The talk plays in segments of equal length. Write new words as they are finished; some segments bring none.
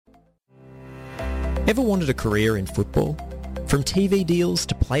Ever wanted a career in football? From TV deals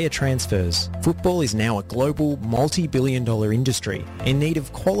to player transfers, football is now a global multi-billion-dollar industry in need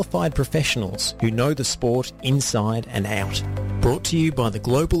of qualified professionals who know the sport inside and out. Brought to you by the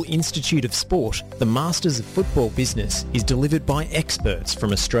Global Institute of Sport, the Masters of Football Business is delivered by experts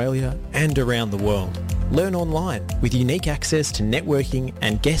from Australia and around the world. Learn online with unique access to networking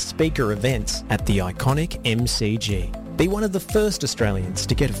and guest speaker events at the iconic MCG. Be one of the first Australians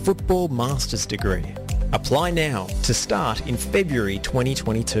to get a football master's degree. Apply now to start in February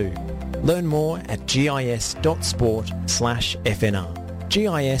 2022. Learn more at gis.sport/FNR.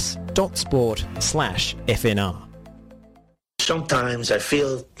 gis.sport/FNR. Sometimes I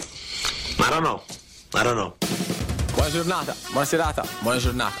feel, I don't know. Buona giornata, buona serata, buona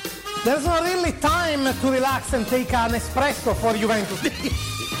giornata. There's not really time to relax and take an espresso for Juventus.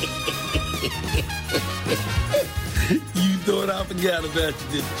 You thought I forgot about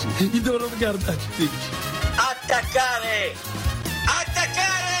you, didn't you? You thought I forgot about you, didn't you? Attaccare!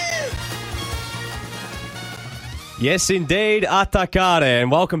 Attaccare! Yes, indeed, attaccare. And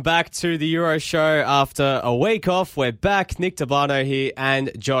welcome back to the Euro Show after a week off. We're back. Nick Tabano here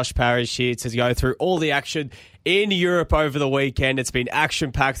and Josh Parrish here to go through all the action in Europe over the weekend. It's been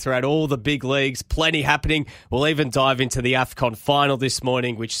action-packed throughout all the big leagues. Plenty happening. We'll even dive into the AFCON final this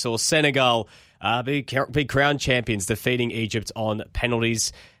morning, which saw Senegal be crowned champions, defeating Egypt on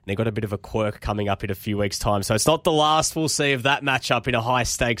penalties. They've got a bit of a quirk coming up in a few weeks' time. So it's not the last we'll see of that matchup in a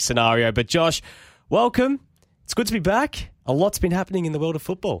high-stakes scenario. But Josh, welcome. It's good to be back. A lot's been happening in the world of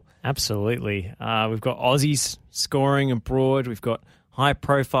football. Absolutely. We've got Aussies scoring abroad. We've got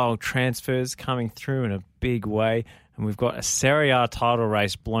high-profile transfers coming through in a big way. And we've got a Serie A title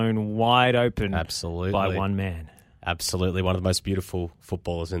race blown wide open by one man. Absolutely. One of the most beautiful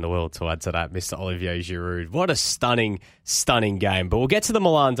footballers in the world to add to that, Mr. Olivier Giroud. What a stunning, stunning game. But we'll get to the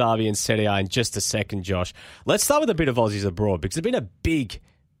Milan derby in Serie A in just a second, Josh. Let's start with a bit of Aussies abroad because it's been a big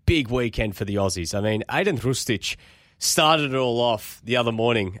weekend for the Aussies. I mean, Aiden Hrustic started it all off the other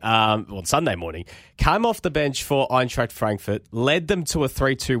morning, Sunday morning, came off the bench for Eintracht Frankfurt, led them to a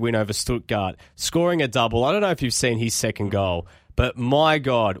 3-2 win over Stuttgart, scoring a double. I don't know if you've seen his second goal, but my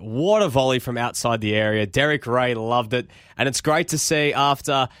God, what a volley from outside the area. Derek Ray loved it, and it's great to see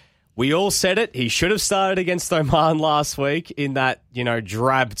after we all said it, he should have started against Oman last week in that,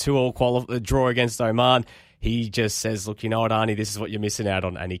 drab 2-2 draw against Oman. He just says, look, you know what, Arnie, this is what you're missing out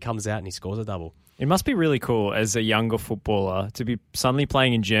on. And he comes out and he scores a double. It must be really cool as a younger footballer to be suddenly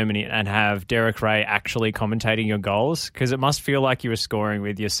playing in Germany and have Derek Ray actually commentating your goals, because it must feel like you were scoring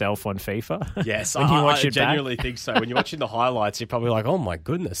with yourself on FIFA. Yes, I genuinely think so. When you're watching the highlights, you're probably like, oh my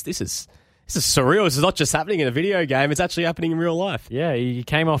goodness, this is surreal. This is not just happening in a video game, it's actually happening in real life. Yeah, he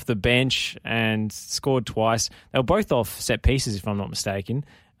came off the bench and scored twice. They were both off set pieces, if I'm not mistaken.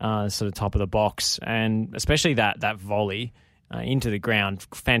 Sort of top of the box, and especially that volley into the ground.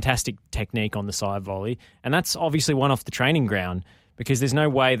 Fantastic technique on the side volley, and that's obviously one off the training ground, because there's no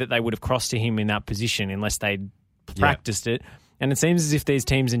way that they would have crossed to him in that position unless they'd practiced it. And it seems as if these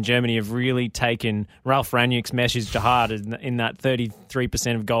teams in Germany have really taken Ralf Rangnick's message to heart in that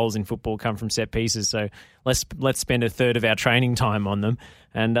 33% of goals in football come from set pieces. So let's spend a third of our training time on them.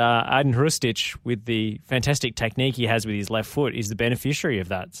 And Aiden Hrustic, with the fantastic technique he has with his left foot, is the beneficiary of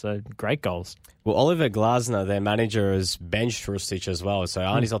that. So great goals. Well, Oliver Glasner, their manager, has benched Hrustic as well. So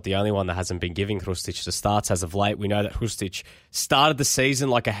Arnie's not the only one that hasn't been giving Hrustic the starts as of late. We know that Hrustic started the season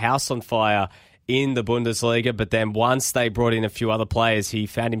like a house on fire in the Bundesliga, but then once they brought in a few other players, he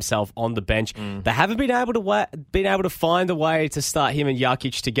found himself on the bench. They haven't been able to find a way to start him and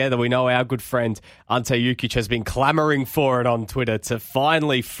Jakic together. We know our good friend Ante Jukic has been clamouring for it on Twitter to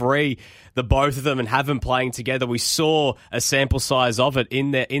finally free the both of them and have them playing together. We saw a sample size of it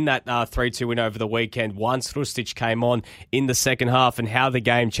in that 3-2 win over the weekend once Hrustic came on in the second half, and how the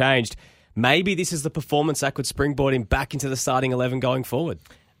game changed. Maybe this is the performance that could springboard him back into the starting 11 going forward.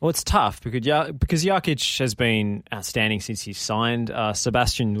 Well, it's tough because Jakic has been outstanding since he signed.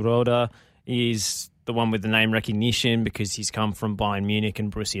 Sebastian Rode is the one with the name recognition because he's come from Bayern Munich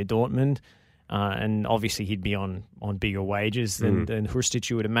and Borussia Dortmund. And obviously he'd be on bigger wages than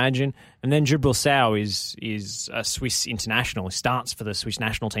Hrustic, you would imagine. And then Djibril Sow is a Swiss international. He starts for the Swiss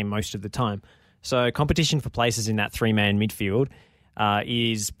national team most of the time. So competition for places in that three-man midfield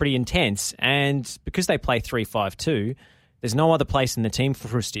is pretty intense. And because they play 3-5-2, there's no other place in the team for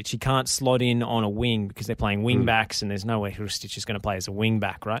Hrustic. He can't slot in on a wing because they're playing wing backs, and there's no way Hrustic is going to play as a wing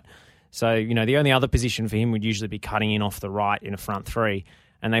back, right? So, the only other position for him would usually be cutting in off the right in a front three,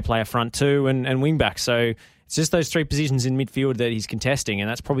 and they play a front two and wing back. So it's just those three positions in midfield that he's contesting, and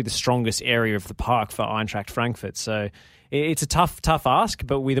that's probably the strongest area of the park for Eintracht Frankfurt. So it's a tough ask,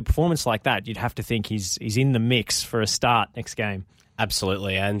 but with a performance like that, you'd have to think he's in the mix for a start next game.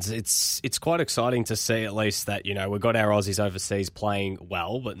 Absolutely, and it's quite exciting to see at least that, we've got our Aussies overseas playing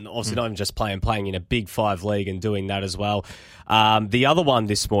well, but obviously not even just playing in a Big Five league and doing that as well. The other one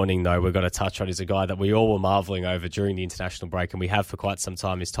this morning, though, we've got to touch on is a guy that we all were marvelling over during the international break, and we have for quite some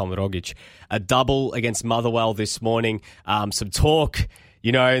time, is Tom Rogic. A double against Motherwell this morning. Some talk,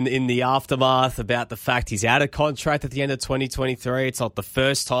 in the aftermath about the fact he's out of contract at the end of 2023. It's not the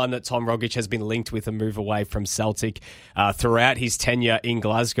first time that Tom Rogic has been linked with a move away from Celtic throughout his tenure in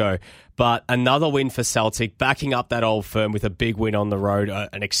Glasgow. But another win for Celtic, backing up that old firm with a big win on the road,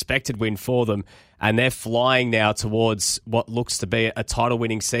 an expected win for them. And they're flying now towards what looks to be a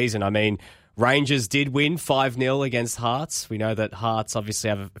title-winning season. I mean, Rangers did win 5-0 against Hearts. We know that Hearts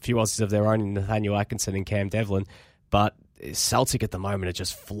obviously have a few Aussies of their own in Nathaniel Atkinson and Cam Devlin. But Celtic at the moment are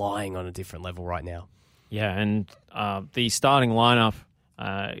just flying on a different level right now. Yeah, and the starting lineup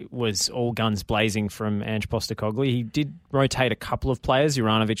was all guns blazing from Ange Postecoglou. He did rotate a couple of players.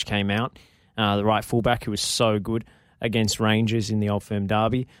 Juranovic came out, the right fullback, who was so good against Rangers in the Old Firm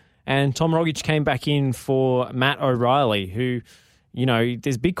derby. And Tom Rogic came back in for Matt O'Reilly, who,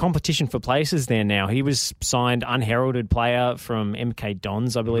 there's big competition for places there now. He was signed unheralded player from MK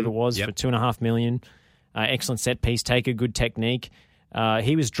Dons, I believe it was, for $2.5 million. Excellent set piece taker, good technique.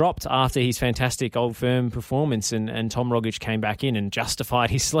 He was dropped after his fantastic Old Firm performance, and Tom Rogic came back in and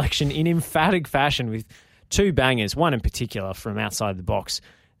justified his selection in emphatic fashion with two bangers, one in particular from outside the box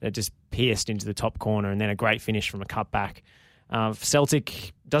that just pierced into the top corner, and then a great finish from a cutback. For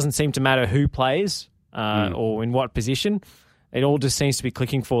Celtic, doesn't seem to matter who plays or in what position. It all just seems to be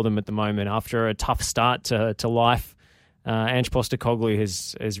clicking for them at the moment. After a tough start to life, Ange Postecoglou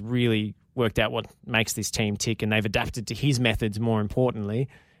has really worked out what makes this team tick, and they've adapted to his methods more importantly.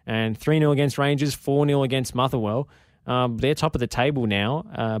 And 3-0 against Rangers, 4-0 against Motherwell. They're top of the table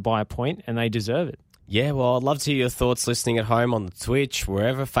now by a point, and they deserve it. Yeah, well, I'd love to hear your thoughts listening at home on the Twitch,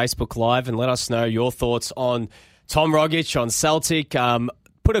 wherever, Facebook Live, and let us know your thoughts on Tom Rogic, on Celtic.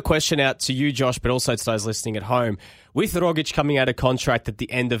 Put a question out to you, Josh, but also to those listening at home. With Rogic coming out of contract at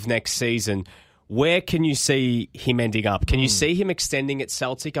the end of next season, where can you see him ending up? Can you see him extending at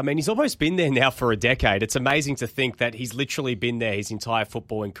Celtic? I mean, he's almost been there now for a decade. It's amazing to think that he's literally been there his entire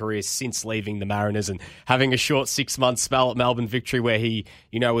footballing career since leaving the Mariners and having a short 6-month spell at Melbourne Victory where he,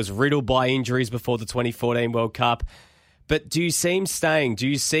 was riddled by injuries before the 2014 World Cup. But do you see him staying? Do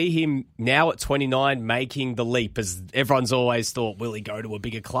you see him now at 29 making the leap? As everyone's always thought, will he go to a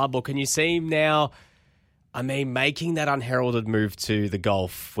bigger club? Or can you see him now, making that unheralded move to the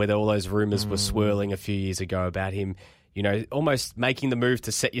Gulf where all those rumours were swirling a few years ago about him, almost making the move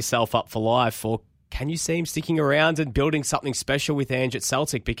to set yourself up for life? Or can you see him sticking around and building something special with Ange at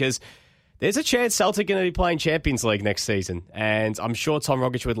Celtic? Because there's a chance Celtic are going to be playing Champions League next season, and I'm sure Tom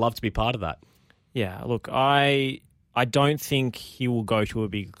Rogic would love to be part of that. Yeah, look, I don't think he will go to a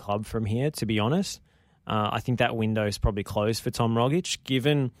bigger club from here, to be honest. I think that window is probably closed for Tom Rogic,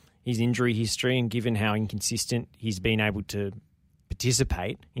 given his injury history and given how inconsistent he's been able to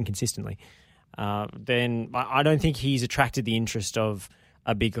participate inconsistently. Then I don't think he's attracted the interest of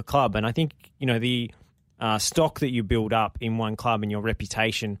a bigger club. And I think, the stock that you build up in one club and your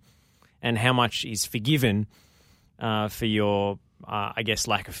reputation and how much is forgiven for your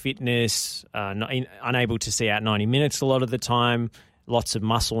lack of fitness, unable to see out 90 minutes a lot of the time, lots of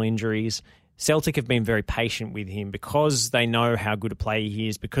muscle injuries. Celtic have been very patient with him because they know how good a player he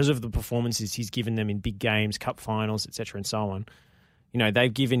is, because of the performances he's given them in big games, cup finals, etc. and so on.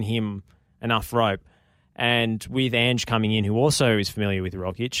 They've given him enough rope. And with Ange coming in, who also is familiar with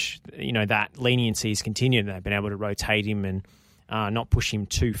Rogic, that leniency has continued. They've been able to rotate him and not push him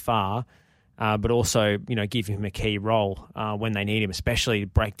too far. But also, give him a key role when they need him, especially to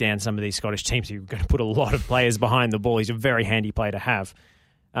break down some of these Scottish teams who are going to put a lot of players behind the ball. He's a very handy player to have.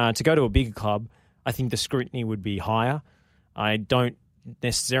 To go to a bigger club, I think the scrutiny would be higher. I don't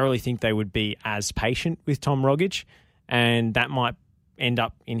necessarily think they would be as patient with Tom Rogic, and that might end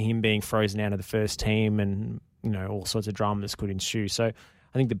up in him being frozen out of the first team and, all sorts of dramas could ensue. So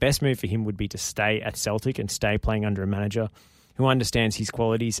I think the best move for him would be to stay at Celtic and stay playing under a manager who understands his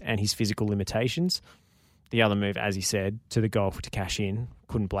qualities and his physical limitations. The other move, as he said, to the Gulf to cash in,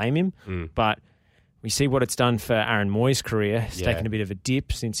 couldn't blame him. But we see what it's done for Aaron Moyes' career. He's taken a bit of a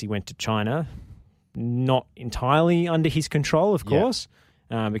dip since he went to China. Not entirely under his control, of course,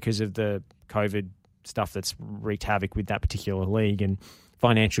 because of the COVID stuff that's wreaked havoc with that particular league and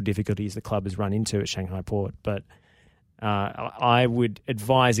financial difficulties the club has run into at Shanghai Port. But I would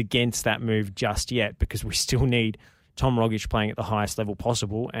advise against that move just yet because we still need Tom Rogic playing at the highest level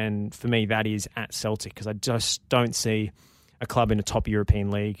possible. And for me, that is at Celtic because I just don't see a club in a top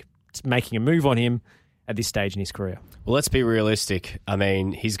European league making a move on him at this stage in his career. Well, let's be realistic. I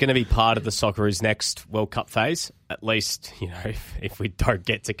mean, he's going to be part of the Socceroos' next World Cup phase. At least, if we don't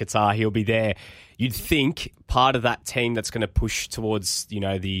get to Qatar, he'll be there. You'd think part of that team that's going to push towards,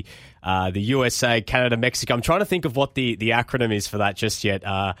 the USA, Canada, Mexico. I'm trying to think of what the acronym is for that just yet.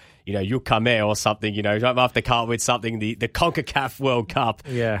 Yucame or something. You don't have to come up with something. The CONCACAF World Cup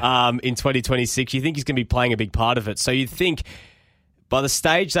in 2026. You think he's going to be playing a big part of it. So you'd think by the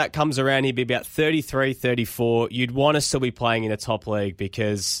stage that comes around, he'd be about 33, 34. You'd want to still be playing in a top league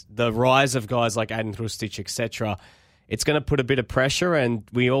because the rise of guys like Aden Hrustic, etc., it's going to put a bit of pressure, and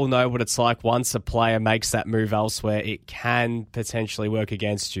we all know what it's like once a player makes that move elsewhere. It can potentially work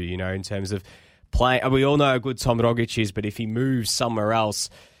against you, in terms of playing. We all know how good Tom Rogic is, but if he moves somewhere else,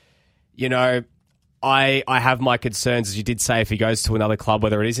 I have my concerns, as you did say, if he goes to another club,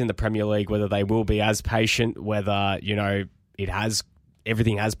 whether it is in the Premier League, whether they will be as patient, whether,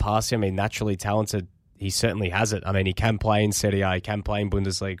 everything has passed him. I mean, naturally talented, he certainly has it. I mean, he can play in Serie A, he can play in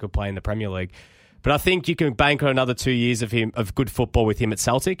Bundesliga, he could play in the Premier League. But I think you can bank on another 2 years of good football with him at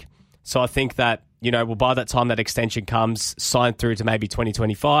Celtic. So I think that, by that time that extension comes, sign through to maybe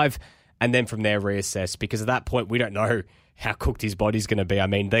 2025, and then from there reassess. Because at that point, we don't know how cooked his body's going to be. I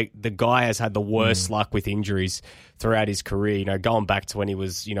mean, the guy has had the worst luck with injuries throughout his career, going back to when he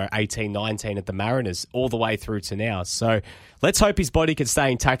was, 18, 19 at the Mariners, all the way through to now. So let's hope his body can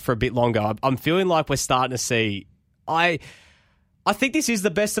stay intact for a bit longer. I'm feeling like we're starting to see... I think this is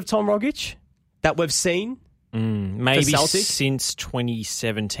the best of Tom Rogic that we've seen. Maybe since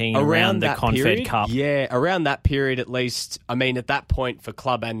 2017, around the Confed Cup. Yeah, around that period at least. I mean, at that point for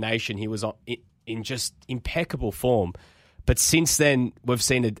club and nation, he was in just impeccable form. But since then, we've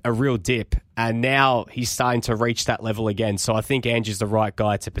seen a real dip, and now he's starting to reach that level again. So I think Ange is the right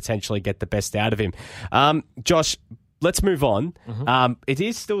guy to potentially get the best out of him. Josh, let's move on. Mm-hmm. It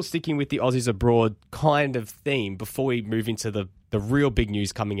is still sticking with the Aussies abroad kind of theme before we move into the real big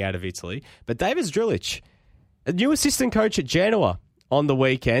news coming out of Italy. But David Zdrulic, a new assistant coach at Genoa on the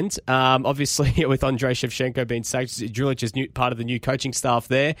weekend. Obviously, with Andrei Shevchenko being sacked, Zdrulic is part of the new coaching staff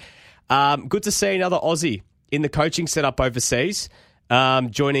there. Good to see another Aussie in the coaching setup overseas.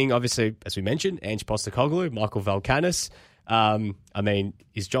 Joining, obviously, as we mentioned, Ange Postecoglou, Michael Valkanis. I mean,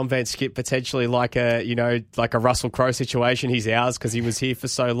 is John Van Schip potentially like a Russell Crowe situation? He's ours because he was here for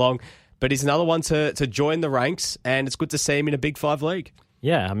so long. But he's another one to join the ranks, and it's good to see him in a Big Five league.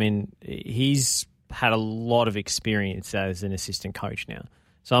 Yeah, I mean, he's had a lot of experience as an assistant coach now.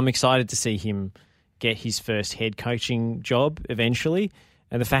 So I'm excited to see him get his first head coaching job eventually.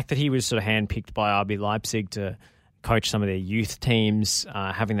 And the fact that he was sort of handpicked by RB Leipzig to coach some of their youth teams,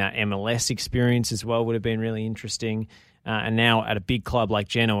 having that MLS experience as well would have been really interesting. And now at a big club like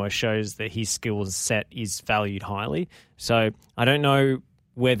Genoa shows that his skill set is valued highly. So I don't know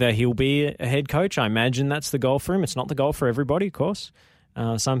whether he'll be a head coach. I imagine that's the goal for him. It's not the goal for everybody, of course.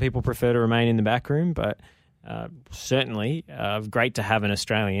 Some people prefer to remain in the back room, but certainly great to have an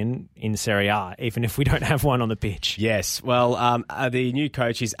Australian in Serie A, even if we don't have one on the pitch. Yes. Well, the new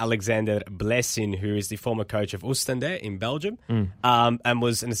coach is Alexander Blesin, who is the former coach of Oostende in Belgium, and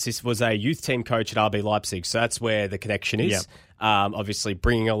was a youth team coach at RB Leipzig. So that's where the connection is. Yep. Obviously,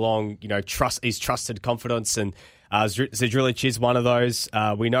 bringing along his trusted confidence, and Zdrulic is one of those.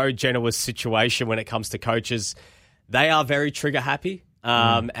 We know Genoa's situation when it comes to coaches; they are very trigger happy.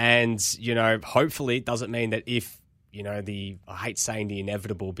 And, hopefully it doesn't mean that if, I hate saying the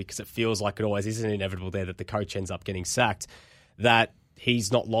inevitable because it feels like it always is an inevitable there that the coach ends up getting sacked, that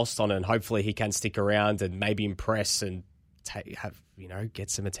he's not lost on it, and hopefully he can stick around and maybe impress and get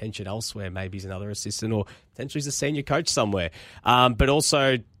some attention elsewhere. Maybe he's another assistant or potentially he's a senior coach somewhere. But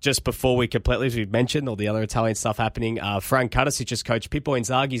also, just before we completely, as we've mentioned, all the other Italian stuff happening, Frank Karsic's coach, Pippo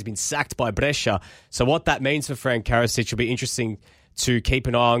Inzaghi, has been sacked by Brescia. So what that means for Frank Karasic will be interesting to keep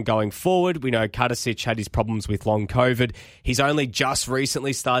an eye on going forward. We know Karasic had his problems with long COVID. He's only just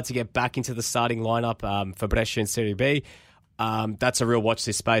recently started to get back into the starting lineup for Brescia in Serie B. That's a real watch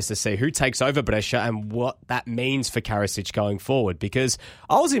this space to see who takes over Brescia and what that means for Karasic going forward. Because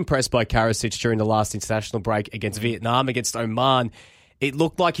I was impressed by Karasic during the last international break against Vietnam, against Oman. It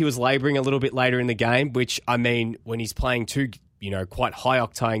looked like he was labouring a little bit later in the game, which, I mean, when he's playing two quite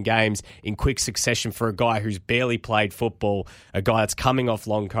high-octane games in quick succession for a guy who's barely played football, a guy that's coming off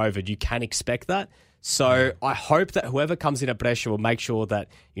long COVID, you can expect that. So I hope that whoever comes in at Brescia will make sure that,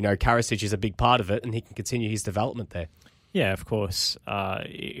 Karasic is a big part of it and he can continue his development there. Yeah, of course.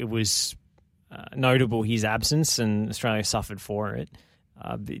 It was notable, his absence, and Australia suffered for it.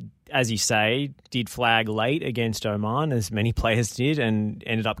 As you say, did flag late against Oman, as many players did, and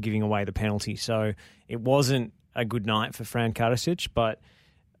ended up giving away the penalty. So it wasn't a good night for Fran Karasic, but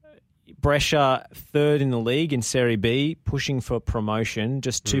Brescia, third in the league in Serie B, pushing for promotion,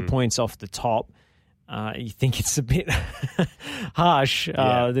 just 2 points off the top. You think it's a bit harsh,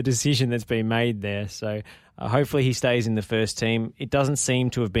 the decision that's been made there. So hopefully he stays in the first team. It doesn't seem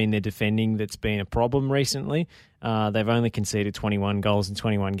to have been their defending that's been a problem recently. They've only conceded 21 goals in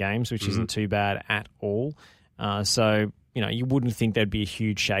 21 games, which isn't too bad at all. So, you wouldn't think there'd be a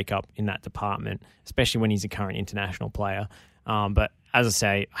huge shake-up in that department, especially when he's a current international player. But as I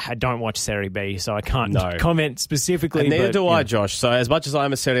say, I don't watch Serie B, so I can't comment specifically. And neither do I, Josh. So as much as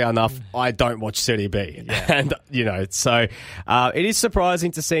I'm a Serie A enough, I don't watch Serie B. Yeah. And, so it is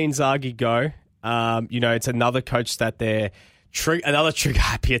surprising to see Inzaghi go. It's another coach that they're another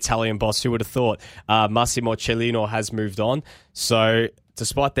trigger-happy Italian boss. Who would have thought? Massimo Cellino has moved on. So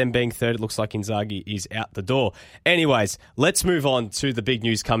despite them being third, it looks like Inzaghi is out the door. Anyways, let's move on to the big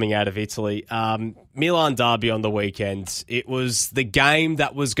news coming out of Italy. Milan derby on the weekend. It was the game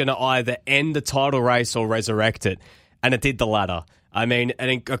that was going to either end the title race or resurrect it, and it did the latter. I mean,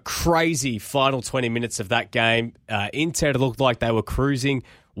 a crazy final 20 minutes of that game. Inter looked like they were cruising,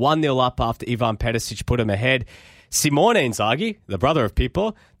 1-0 up after Ivan Perisic put them ahead. Simone Inzaghi, the brother of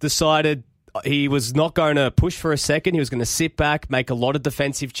Pippo, decided he was not going to push for a second. He was going to sit back, make a lot of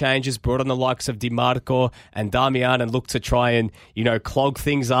defensive changes, brought on the likes of Di Marco and Damian and look to try and, clog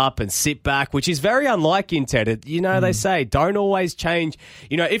things up and sit back, which is very unlike Inter. They say, don't always change.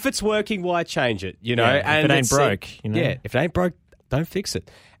 If it's working, why change it? And if it ain't broke. Yeah, if it ain't broke, don't fix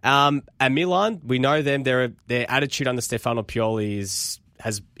it. And Milan, we know them. Their attitude under Stefano Pioli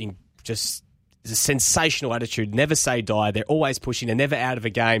has been just a sensational attitude. Never say die. They're always pushing. They're never out of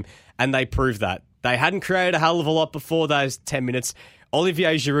a game. And they proved that. They hadn't created a hell of a lot before those 10 minutes.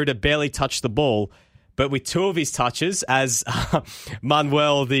 Olivier Giroud barely touched the ball. But with two of his touches, as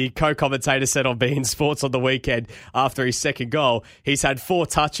Manuel, the co-commentator, said on beIN Sports on the weekend after his second goal, he's had 4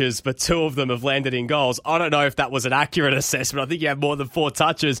 touches, but 2 of them have landed in goals. I don't know if that was an accurate assessment. I think he had more than 4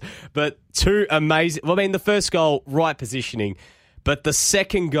 touches, but 2 amazing. Well, I mean, the first goal, right positioning. But the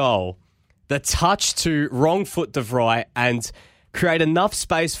second goal, the touch to wrong foot De Vrij and create enough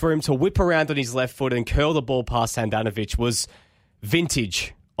space for him to whip around on his left foot and curl the ball past Handanovic was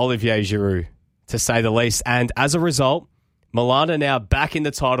vintage Olivier Giroud, to say the least. And as a result, Milan are now back in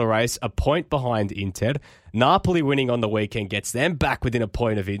the title race, a point behind Inter. Napoli winning on the weekend gets them back within a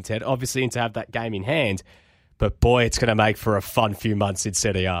point of Inter. Obviously, Inter have that game in hand. But boy, it's going to make for a fun few months in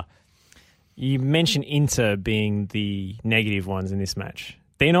Serie A. You mentioned Inter being the negative ones in this match.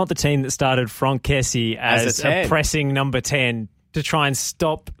 They're not the team that started Franck Kessie as a pressing number 10 to try and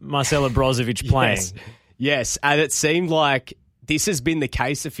stop Marcelo Brozovic playing. Yes, and it seemed like this has been the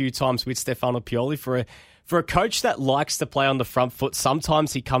case a few times with Stefano Pioli. For a coach that likes to play on the front foot,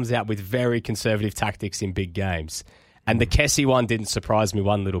 sometimes he comes out with very conservative tactics in big games. And the Kessie one didn't surprise me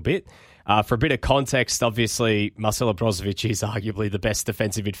one little bit. For a bit of context, obviously, Marcelo Brozovic is arguably the best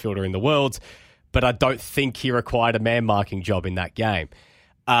defensive midfielder in the world, but I don't think he required a man-marking job in that game.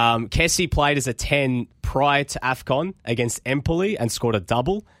 Kessie played as a 10 prior to AFCON against Empoli and scored a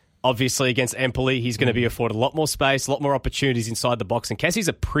double. Obviously, against Empoli, he's going to be afforded a lot more space, a lot more opportunities inside the box. And Kessie's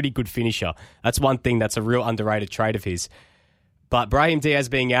a pretty good finisher. That's one thing that's a real underrated trait of his. But Brahim Diaz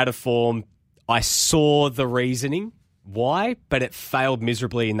being out of form, I saw the reasoning why, but it failed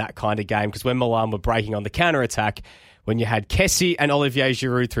miserably in that kind of game because when Milan were breaking on the counter-attack, when you had Kessie and Olivier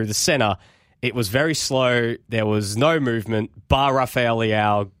Giroud through the centre, it was very slow. There was no movement, bar Rafael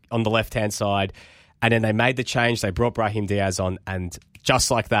Leao on the left-hand side. And then they made the change. They brought Brahim Diaz on. And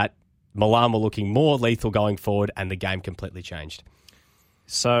just like that, Milan were looking more lethal going forward and the game completely changed.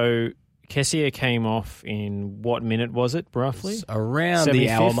 So Kessie came off in what minute was it, roughly? It was around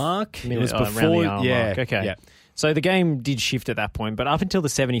the hour mark. It was before the hour mark. Okay. Yeah. So the game did shift at that point, but up until the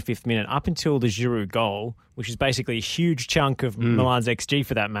 75th minute, up until the Giroud goal, which is basically a huge chunk of Milan's XG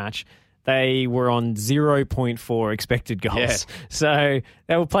for that match, they were on 0.4 expected goals. Yeah. So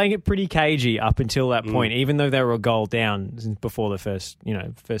they were playing it pretty cagey up until that point, even though they were a goal down before the first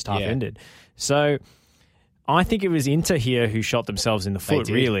half ended. So I think it was Inter here who shot themselves in the foot,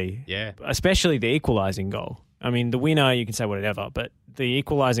 really. Yeah. Especially the equalising goal. I mean, the winner, you can say whatever, but the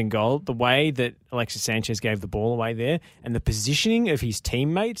equalising goal, the way that Alexis Sanchez gave the ball away there and the positioning of his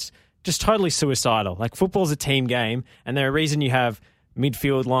teammates, just totally suicidal. Like, football's a team game, and there's a reason you have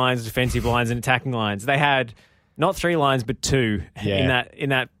midfield lines, defensive lines, and attacking lines. They had not 3 lines, but 2 in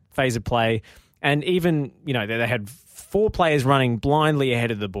that phase of play. And even, they had 4 players running blindly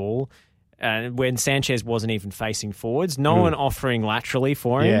ahead of the ball when Sanchez wasn't even facing forwards. No one offering laterally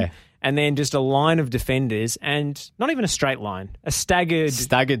for him. Yeah. and then just a line of defenders, and not even a straight line, a staggered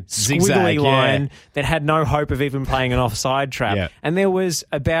zigzag squiggly line that had no hope of even playing an offside trap. Yeah. And there was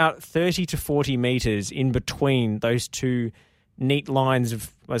about 30 to 40 metres in between those two neat lines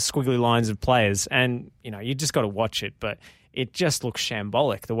of squiggly lines of players, and you just got to watch it, but it just looks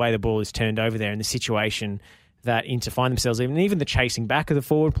shambolic the way the ball is turned over there, and the situation that Inter find themselves in. And even the chasing back of the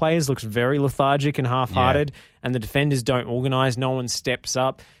forward players looks very lethargic and half-hearted, and the defenders don't organise, no one steps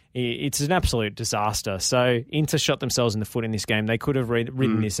up. It's an absolute disaster. So Inter shot themselves in the foot in this game. They could have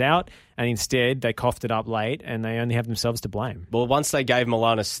ridden this out, and instead they coughed it up late, and they only have themselves to blame. Well, once they gave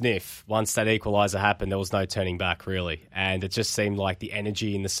Milan a sniff, once that equaliser happened, there was no turning back, really. And it just seemed like the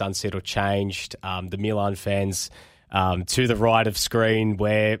energy in the Sun Citadel changed. The Milan fans to the right of screen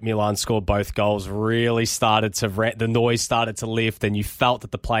where Milan scored both goals really started to... the noise started to lift, and you felt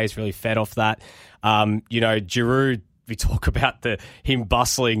that the players really fed off that. Giroud... We talk about him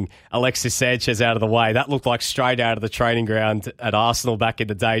bustling Alexis Sanchez out of the way. That looked like straight out of the training ground at Arsenal back in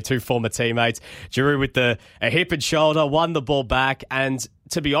the day. Two former teammates. Giroud with a hip and shoulder, won the ball back. And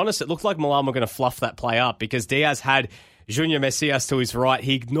to be honest, it looked like Milan were going to fluff that play up because Diaz had Junior Messias to his right.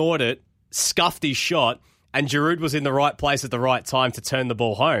 He ignored it, scuffed his shot, and Giroud was in the right place at the right time to turn the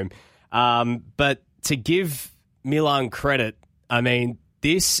ball home. But to give Milan credit, I mean,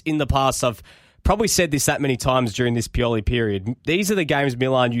 this in the past, I've probably said this that many times during this Pioli period. These are the games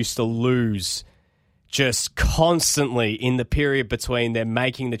Milan used to lose just constantly in the period between them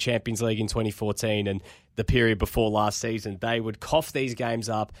making the Champions League in 2014 and the period before last season. They would cough these games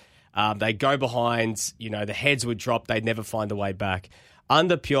up. They'd go behind. The heads would drop. They'd never find a way back.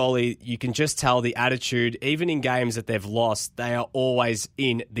 Under Pioli, you can just tell the attitude, even in games that they've lost, they are always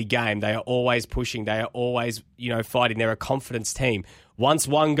in the game. They are always pushing. They are always, fighting. They're a confidence team. Once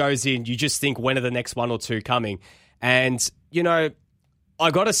one goes in, you just think, when are the next one or two coming? And, I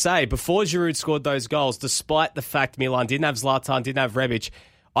got to say, before Giroud scored those goals, despite the fact Milan didn't have Zlatan, didn't have Rebic,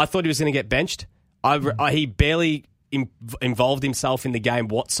 I thought he was going to get benched. He barely involved himself in the game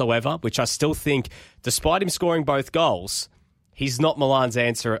whatsoever, which I still think, despite him scoring both goals, he's not Milan's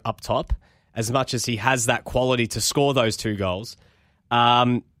answer up top, as much as he has that quality to score those two goals.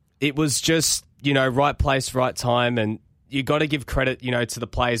 It was just, right place, right time, and you got to give credit, to the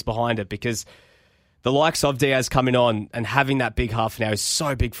players behind it, because the likes of Diaz coming on and having that big half an hour is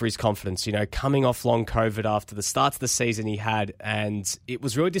so big for his confidence, coming off long COVID after the start of the season he had, and it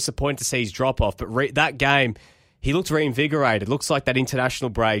was really disappointing to see his drop-off, but that game, he looked reinvigorated. Looks like that international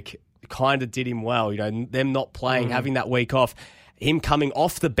break kind of did him well, them not playing, having that week off, him coming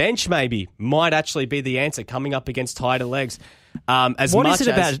off the bench maybe might actually be the answer, coming up against tighter legs.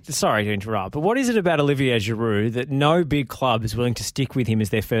 Sorry to interrupt, but what is it about Olivier Giroud that no big club is willing to stick with him as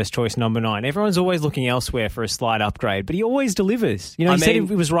their first choice number 9? Everyone's always looking elsewhere for a slight upgrade, but he always delivers. He said it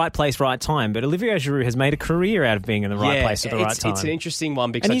was right place, right time, but Olivier Giroud has made a career out of being in the right place at the right time. It's an interesting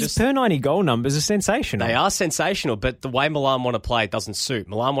one because his per 90 goal numbers are sensational. They are sensational, but the way Milan want to play, it doesn't suit.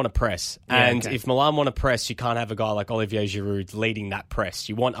 Milan want to press, if Milan want to press, you can't have a guy like Olivier Giroud leading that press.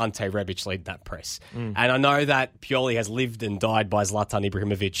 You want Ante Rebic leading that press. And I know that Pioli has lived and died by Zlatan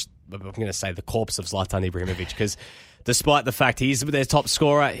Ibrahimovic. I'm going to say the corpse of Zlatan Ibrahimovic, because despite the fact he's their top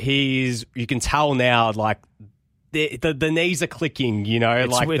scorer, you can tell now, like, the knees are clicking,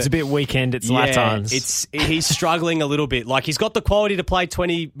 It's a bit weekend at Zlatan's. He's struggling a little bit. Like, he's got the quality to play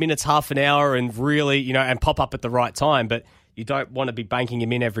 20 minutes, half an hour, and really, and pop up at the right time, but you don't want to be banking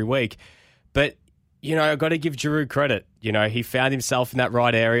him in every week. But, I've got to give Giroud credit. He found himself in that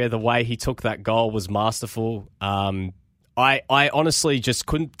right area. The way he took that goal was masterful. I honestly just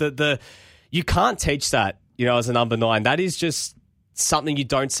couldn't... You can't teach that, as a number 9. That is just something you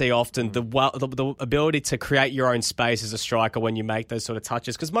don't see often. The ability to create your own space as a striker when you make those sort of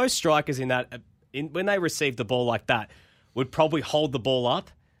touches. Because most strikers when they receive the ball like that, would probably hold the ball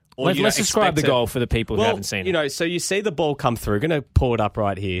up. Or, let's describe the goal for the people who haven't seen it. So you see the ball come through. I'm going to pull it up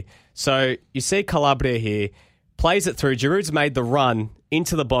right here. So you see Calabria here, plays it through. Giroud's made the run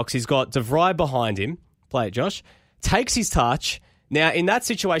into the box. He's got De Vrij behind him. Play it, Josh. Takes his touch. Now, in that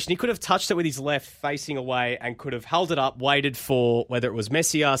situation, he could have touched it with his left facing away and could have held it up, waited for whether it was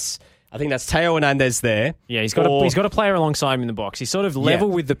Messias. I think that's Teo Hernandez there. Yeah, he's got a player alongside him in the box. He's sort of level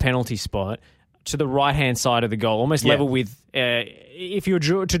with the penalty spot to the right-hand side of the goal, almost level with... if you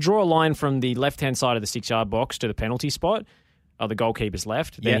were to draw a line from the left-hand side of the 6-yard box to the penalty spot, the goalkeeper's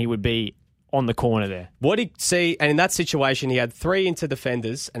left, then he would be on the corner there. What did he see? And in that situation, he had 3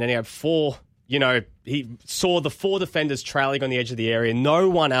 inter-defenders, and then he had 4... he saw the 4 defenders trailing on the edge of the area, no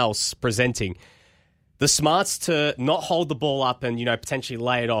one else presenting. The smarts to not hold the ball up and, potentially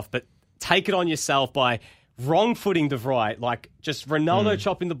lay it off, but take it on yourself by wrong footing De Vrij, like just Ronaldo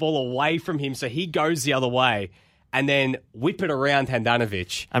chopping the ball away from him so he goes the other way, and then whip it around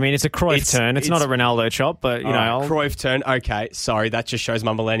Handanovic. I mean, it's a Cruyff turn. It's not a Ronaldo chop, but, Cruyff turn, okay. Sorry, that just shows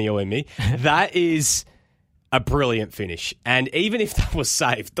my millennial in me. That is a brilliant finish. And even if that was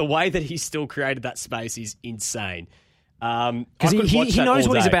saved, the way that he still created that space is insane. Because he knows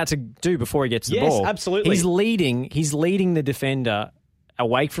what he's about to do before he gets the ball. Yes, absolutely. He's leading the defender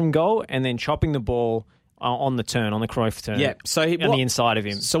away from goal and then chopping the ball on the turn, on the Cruyff turn. Yeah, so on the inside of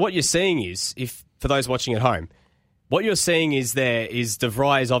him. So what you're seeing is, if for those watching at home, what you're seeing is De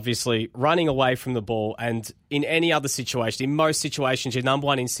Vrij is obviously running away from the ball, and in any other situation, in most situations, your number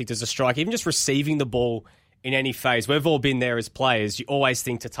one instinct as a striker, even just receiving the ball in any phase, we've all been there as players, you always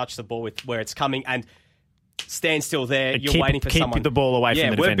think to touch the ball with where it's coming and stand still there, you're waiting for someone. Keep the ball away from the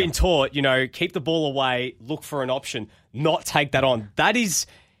defender. Yeah, we've been taught, keep the ball away, look for an option, not take that on. That is,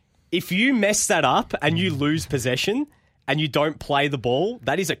 if you mess that up and you lose possession and you don't play the ball,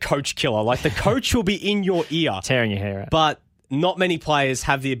 that is a coach killer. Like, the coach will be in your ear. Tearing your hair out. But not many players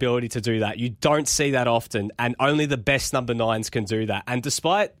have the ability to do that. You don't see that often, and only the best number 9s can do that. And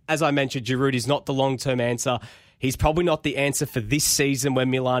despite, as I mentioned, Giroud is not the long-term answer, he's probably not the answer for this season when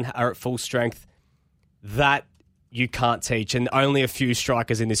Milan are at full strength. That you can't teach, and only a few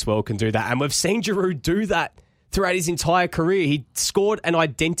strikers in this world can do that. And we've seen Giroud do that throughout his entire career. He scored an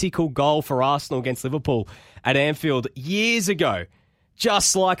identical goal for Arsenal against Liverpool at Anfield years ago,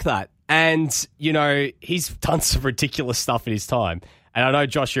 just like that. And, he's done some ridiculous stuff in his time. And I know,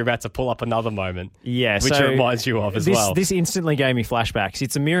 Josh, you're about to pull up another moment, which it reminds you of as well. This instantly gave me flashbacks.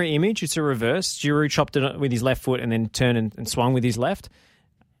 It's a mirror image. It's a reverse. Giroud chopped it with his left foot and then turned and swung with his left.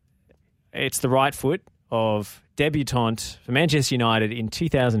 It's the right foot of debutant for Manchester United in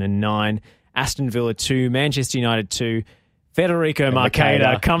 2009. Aston Villa 2, Manchester United 2. Federico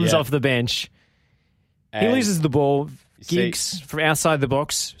Macheda comes off the bench. He loses the ball. Giggs from outside the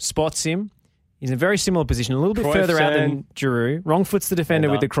box spots him. He's in a very similar position, a little bit further out than Giroud. Wrong foots the defender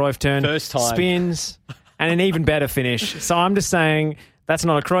with the Cruyff turn. First time. Spins, and an even better finish. So I'm just saying, that's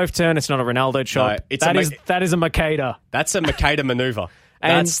not a Cruyff turn. It's not a Ronaldo chop. No, that is a Macheda. That's a Macheda maneuver.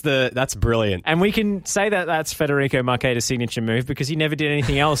 That's brilliant. And we can say that that's Federico Macheda's signature move because he never did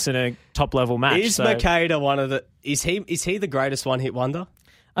anything else in a top-level match. Macheda one of the... Is he the greatest one-hit wonder?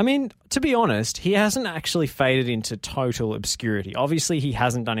 I mean, to be honest, he hasn't actually faded into total obscurity. Obviously, he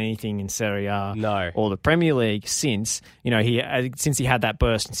hasn't done anything in Serie A or the Premier League since he had that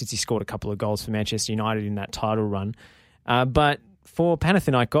burst and since he scored a couple of goals for Manchester United in that title run. But for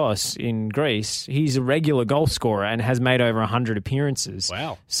Panathinaikos in Greece, he's a regular goal scorer and has made over 100 appearances.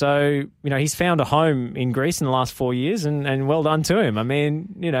 Wow. So, he's found a home in Greece in the last 4 years and well done to him. I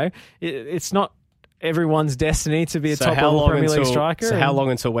mean, it's not everyone's destiny to be a top-level Premier League striker. So how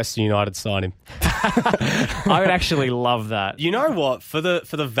long until Western United sign him? I would actually love that. You know what? For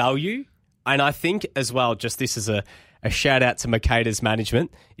the value, and I think as well, just this is a shout-out to Macheda's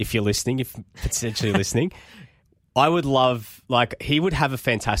management, if you're listening, if potentially listening, I would love, he would have a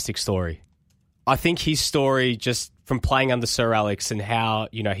fantastic story. I think his story, just from playing under Sir Alex and how,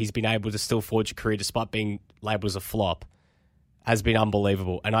 he's been able to still forge a career despite being labelled as a flop, has been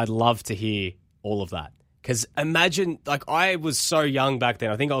unbelievable. And I'd love to hear all of that. Because imagine, I was so young back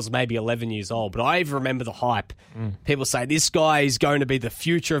then. I think I was maybe 11 years old, but I even remember the hype. People say, this guy is going to be the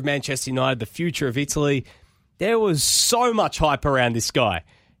future of Manchester United, the future of Italy. There was so much hype around this guy.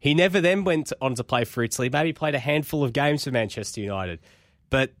 He never then went on to play for Italy. Maybe played a handful of games for Manchester United.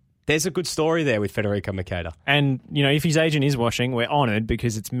 But there's a good story there with Federico Macheda. And, if his agent is watching, we're honoured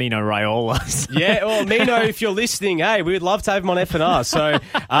because it's Mino Raiola. So. Yeah, well, Mino, if you're listening, hey, we would love to have him on F&R. So...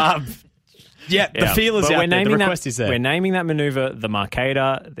 the feelers out there. The request is there. We're naming that manoeuvre the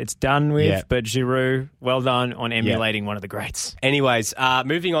Macheda. It's done with, but Giroud, well done on emulating one of the greats. Anyways,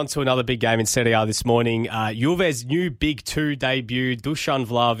 moving on to another big game in Serie A this morning. Juve's new Big Two debut, Dusan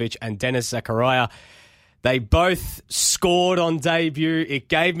Vlahovic and Denis Zakaria. They both scored on debut. It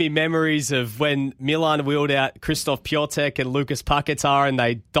gave me memories of when Milan wheeled out Krzysztof Piątek and Lucas Paquetá and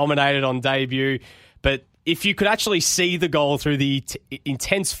they dominated on debut. But if you could actually see the goal through the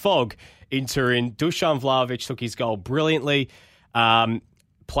intense fog in Turin, Dusan Vlahovic took his goal brilliantly,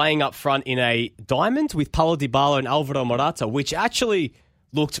 playing up front in a diamond with Paulo Dybala and Alvaro Morata, which actually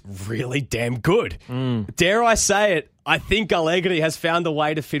looked really damn good. Dare I say it, I think Allegri has found a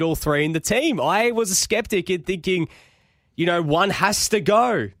way to fit all three in the team. I was a skeptic in thinking, one has to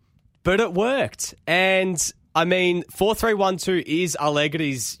go, but it worked. And, 4-3-1-2 is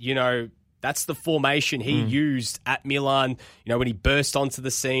Allegri's, that's the formation he used at Milan. When he burst onto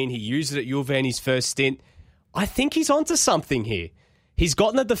the scene, he used it at Juve in his first stint. I think he's onto something here. He's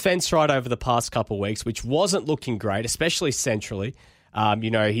gotten the defence right over the past couple of weeks, which wasn't looking great, especially centrally.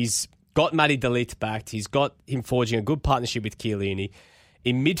 He's got Matty De Ligt back. He's got him forging a good partnership with Chiellini.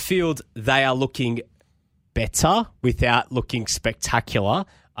 In midfield, they are looking better without looking spectacular.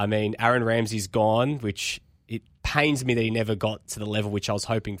 I mean, Aaron Ramsey's gone, which it pains me that he never got to the level which I was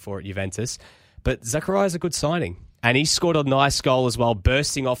hoping for at Juventus. But Zakaria's a good signing. And he scored a nice goal as well,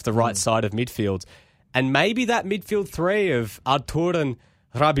 bursting off the right side of midfield. And maybe that midfield three of Artur and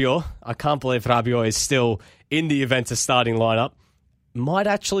Rabiot, I can't believe Rabiot is still in the Juventus starting lineup, might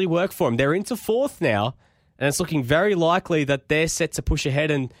actually work for him. They're into fourth now, and it's looking very likely that they're set to push ahead.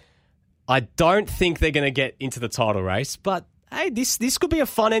 And I don't think they're going to get into the title race. But, hey, this could be a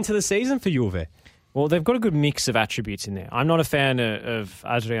fun end to the season for Juve. Well, they've got a good mix of attributes in there. I'm not a fan of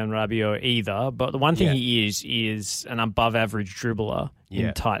Adrien Rabiot either, but the one thing he is an above-average dribbler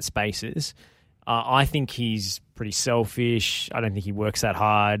in tight spaces. I think he's pretty selfish. I don't think he works that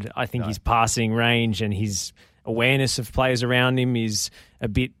hard. I think his passing range and his awareness of players around him is a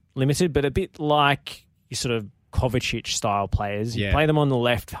bit limited, but a bit like your sort of Kovacic-style players. You play them on the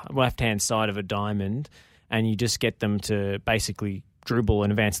left-hand side of a diamond, and you just get them to basically dribble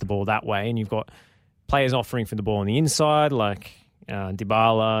and advance the ball that way, and you've got players offering for the ball on the inside, like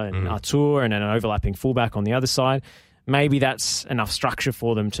Dybala and Artur, and an overlapping fullback on the other side. Maybe that's enough structure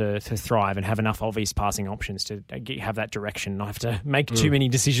for them to thrive and have enough obvious passing options to have that direction, not have to make too many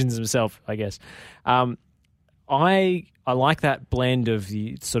decisions themselves, I guess. I like that blend of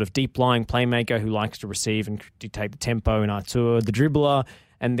the sort of deep-lying playmaker who likes to receive and dictate the tempo in Artur, the dribbler,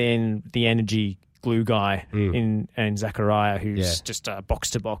 and then the energy glue guy in Zakaria, who's just a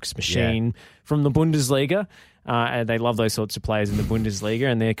box-to-box machine from the Bundesliga. And they love those sorts of players in the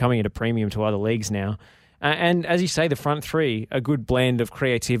Bundesliga, and they're coming at a premium to other leagues now. And as you say, the front three, a good blend of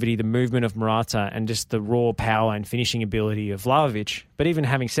creativity, the movement of Morata, and just the raw power and finishing ability of Vlahovic. But even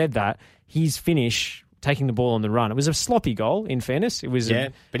having said that, his finish, taking the ball on the run, it was a sloppy goal, in fairness. It was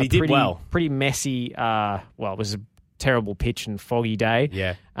but he did well. Pretty messy. It was a terrible pitch and foggy day.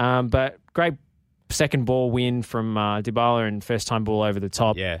 Yeah. But great second ball win from Dybala and first time ball over the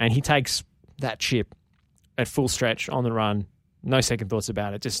top. Yeah. And he takes that chip at full stretch on the run. No second thoughts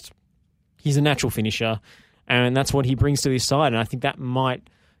about it. Just he's a natural finisher, and that's what he brings to this side. And I think that might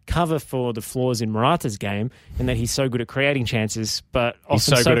cover for the flaws in Morata's game, in that he's so good at creating chances, but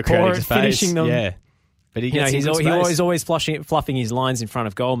often so good at finishing them. Yeah. But he's always fluffing his lines in front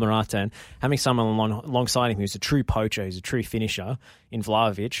of goal, Morata, and having someone alongside him who's a true poacher, who's a true finisher in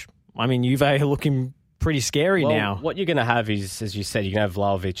Vlahovic. I mean, Juve are looking pretty scary now. What you're going to have is, as you said, you're going to have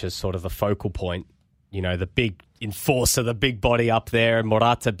Vlahovic as sort of the focal point, the big enforcer, the big body up there, and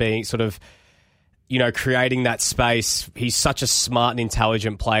Morata being sort of, creating that space. He's such a smart and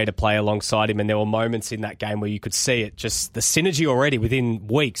intelligent player to play alongside him, and there were moments in that game where you could see it, just the synergy already within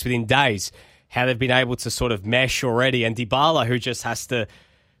weeks, within days, how they've been able to sort of mesh already. And Dybala, who just has to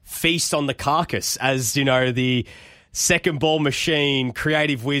feast on the carcass as, the second ball machine,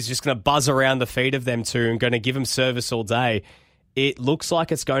 creative whiz, just going to buzz around the feet of them two and going to give them service all day. It looks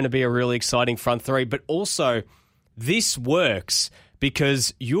like it's going to be a really exciting front three, but also this works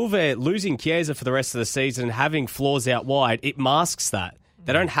because Juve losing Chiesa for the rest of the season and having flaws out wide, it masks that.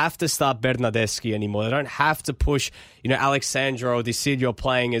 They don't have to start Bernardeschi anymore. They don't have to push, Alexandro or Di Silio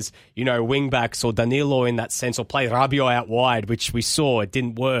playing as, wing-backs, or Danilo in that sense, or play Rabiot out wide, which we saw, it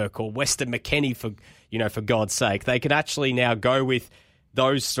didn't work, or Weston McKennie for God's sake. They can actually now go with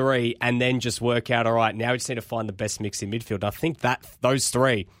those three and then just work out, all right, now we just need to find the best mix in midfield. I think that those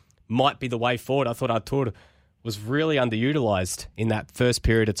three might be the way forward. I thought Artur was really underutilised in that first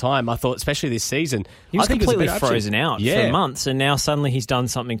period of time. I thought, especially this season, he was completely frozen out for months, and now suddenly he's done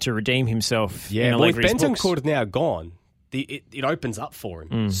something to redeem himself. Yeah, with Bentancur now gone, it opens up for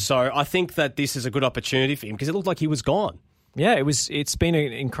him. So I think that this is a good opportunity for him because it looked like he was gone. Yeah, it's been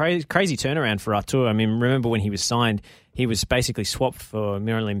a crazy turnaround for Artur. I mean, remember when he was signed, he was basically swapped for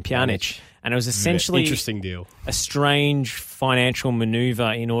Miralem Pjanic, and it was essentially interesting deal. A strange financial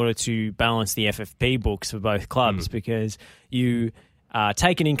maneuver in order to balance the FFP books for both clubs because you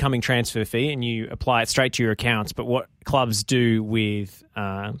take an incoming transfer fee and you apply it straight to your accounts. But what clubs do with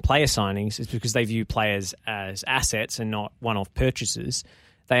player signings is because they view players as assets and not one-off purchases,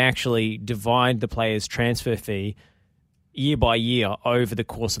 they actually divide the player's transfer fee year by year over the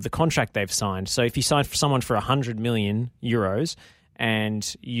course of the contract they've signed. So if you sign for someone for 100 million euros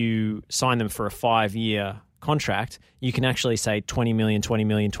and you sign them for a 5-year contract, you can actually say 20 million, 20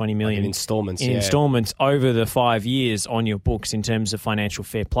 million, 20 million. Like in installments. Installments over the 5 years on your books in terms of financial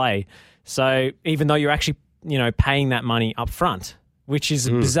fair play. So even though you're actually, paying that money up front, which is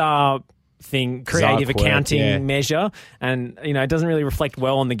a bizarre creative Zark work, accounting measure. And, it doesn't really reflect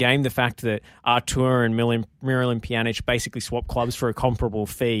well on the game, the fact that Artur and Miralem Pjanic basically swapped clubs for a comparable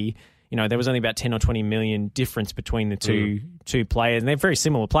fee. There was only about 10 or 20 million difference between the two players. And they're very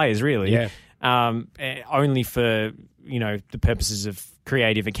similar players, really. Yeah. Only for, the purposes of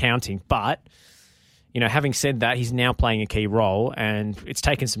creative accounting. But, having said that, he's now playing a key role, and it's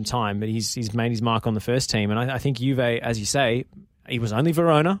taken some time, but he's made his mark on the first team. And I think Juve, as you say, he was only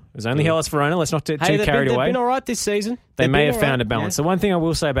Verona. It was only Hellas Verona. Let's not get too carried away. They've been all right this season. They may have found a balance. So one thing I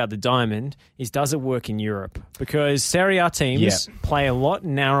will say about the Diamond is, does it work in Europe? Because Serie A teams play a lot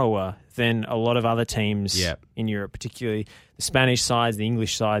narrower than a lot of other teams in Europe, particularly the Spanish sides, the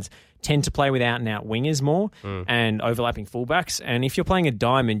English sides, tend to play with out-and-out wingers more and overlapping fullbacks. And if you're playing a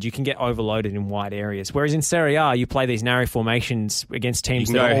diamond, you can get overloaded in wide areas. Whereas in Serie A, you play these narrow formations against teams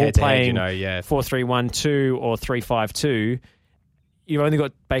that are all playing 4-3-1-2 or 3-5-2. You've only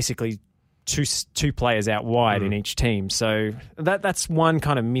got basically two players out wide in each team. So that's one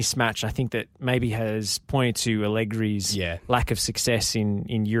kind of mismatch, I think, that maybe has pointed to Allegri's lack of success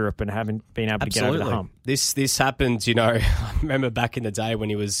in Europe and haven't been able to get over the hump. This happened, I remember back in the day when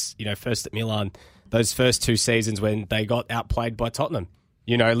he was, first at Milan, those first two seasons when they got outplayed by Tottenham.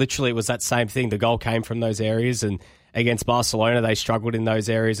 Literally it was that same thing. The goal came from those areas, and against Barcelona, they struggled in those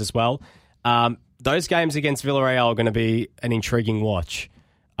areas as well. Those games against Villarreal are going to be an intriguing watch.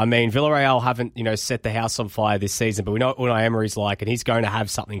 I mean, Villarreal haven't, set the house on fire this season, but we know what Unai Emery's like, and he's going to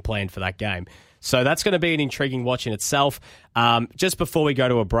have something planned for that game. So that's going to be an intriguing watch in itself. Just before we go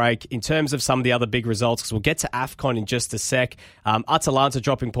to a break, in terms of some of the other big results, because we'll get to AFCON in just a sec, Atalanta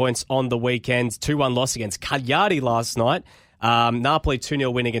dropping points on the weekend, 2-1 loss against Cagliari last night. Napoli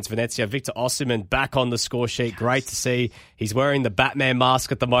 2-0 win against Venezia. Victor Osimhen back on the score sheet. Great to see. He's wearing the Batman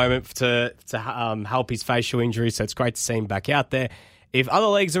mask at the moment to help his facial injury, so it's great to see him back out there. If other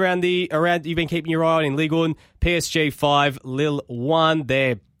leagues around you've been keeping your eye on in Ligue 1, PSG 5, Lille 1.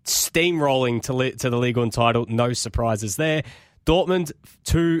 They're steamrolling to the Ligue 1 title. No surprises there. Dortmund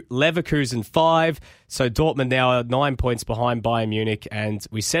 2, Leverkusen 5. So Dortmund now are 9 points behind Bayern Munich. And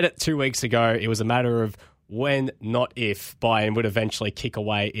we said it 2 weeks ago, it was a matter of when, not if, Bayern would eventually kick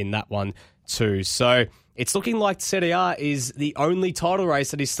away in that one too. So it's looking like Serie A is the only title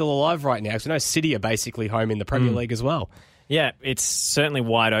race that is still alive right now. Because we know City are basically home in the Premier League as well. Yeah, it's certainly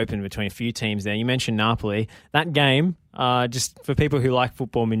wide open between a few teams there. You mentioned Napoli. That game, just for people who like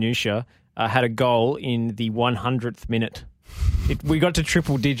football minutiae, had a goal in the 100th minute. We got to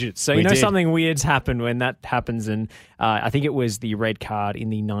triple digits. So something weird's happened when that happens, and I think it was the red card in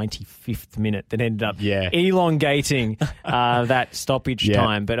the 95th minute that ended up elongating that stoppage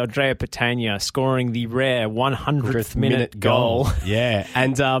time. But Andrea Petagna scoring the rare 100th minute goal. Yeah,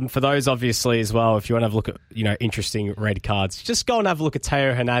 and for those obviously as well, if you want to have a look at interesting red cards, just go and have a look at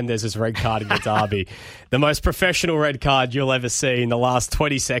Teo Hernandez's red card in the derby. The most professional red card you'll ever see in the last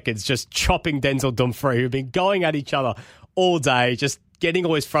 20 seconds, just chopping Denzel Dumfries, who've been going at each other all day, just getting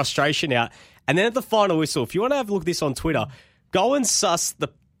all his frustration out. And then at the final whistle, if you want to have a look at this on Twitter, go and suss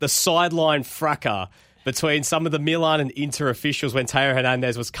the sideline fracas between some of the Milan and Inter officials when Teo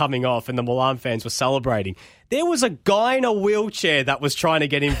Hernandez was coming off and the Milan fans were celebrating. There was a guy in a wheelchair that was trying to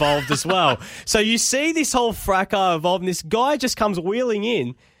get involved as well. So you see this whole fracas evolve, and this guy just comes wheeling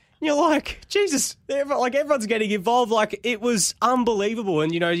in. You're like, Jesus, everyone's getting involved. It was unbelievable.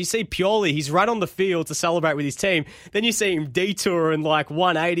 And, you see Pioli, he's run on the field to celebrate with his team. Then you see him detour and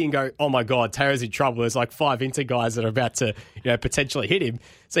 180 and go, oh my God, Teo's in trouble. There's 5 Inter guys that are about to, potentially hit him.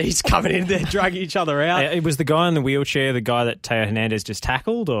 So he's coming in there, dragging each other out. It was the guy in the wheelchair, the guy that Teo Hernandez just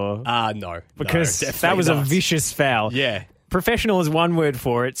tackled, or? No. Because that was a vicious foul. Yeah. Professional is one word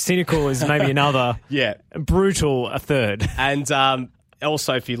for it. Cynical is maybe another. Yeah. Brutal a third. And,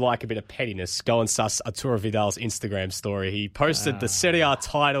 also, if you like a bit of pettiness, go and suss Arturo Vidal's Instagram story. He posted the Serie A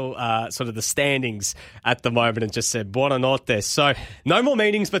title, sort of the standings at the moment, and just said, buonanotte. So, no more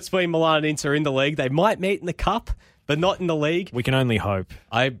meetings between Milan and Inter in the league. They might meet in the Cup, but not in the league. We can only hope.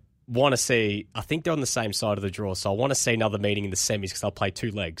 I want to see, I think they're on the same side of the draw, so I want to see another meeting in the semis because they'll play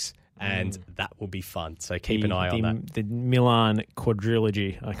 2 legs. And that will be fun. So keep an eye on that. The Milan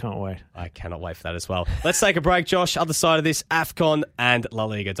quadrilogy. I can't wait. I cannot wait for that as well. Let's take a break, Josh. Other side of this, AFCON and La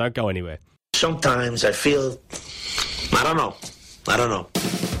Liga. Don't go anywhere. Sometimes I feel, I don't know.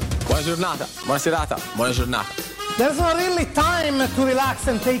 Buona giornata, buona serata, buona giornata. There's not really time to relax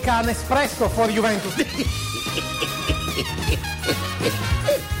and take an espresso for Juventus.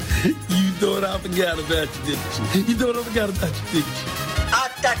 You thought I forgot about you, didn't you? You thought I forgot about you, didn't you?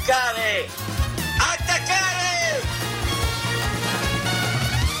 Attaccare!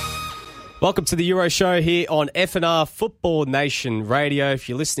 Welcome to the Euro Show here on FNR Football Nation Radio. If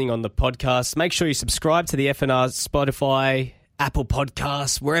you're listening on the podcast, make sure you subscribe to the FNR Spotify, Apple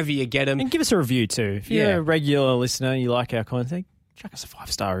Podcasts, wherever you get them. And give us a review too. If you're a regular listener, you like our content, chuck us a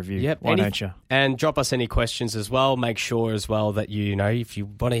 5-star review. Yep. Why don't you? And drop us any questions as well. Make sure as well that you know, if you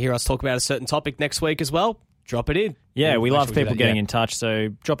want to hear us talk about a certain topic next week as well, drop it in. Yeah, we love people getting in. in touch, so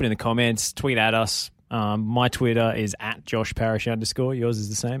drop it in the comments, tweet at us. My Twitter is @JoshParish_. Yours is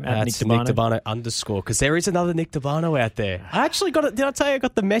the same. That's Nick Debano _ because there is another Nick Debano out there. I actually got it. Did I tell you I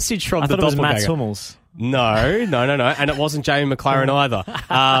got the message from I the thought it was Matt doppelganger? Hummels. No. And it wasn't Jamie McLaren either.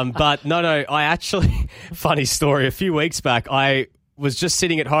 But no, I actually, funny story, a few weeks back, I was just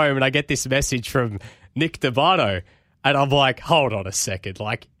sitting at home and I get this message from Nick Debano and I'm like, hold on a second.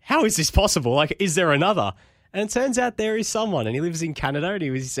 Like, how is this possible? Like, is there another? And it turns out there is someone, and he lives in Canada, and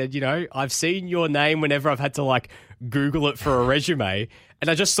he said, you know, I've seen your name whenever I've had to, like, Google it for a resume, and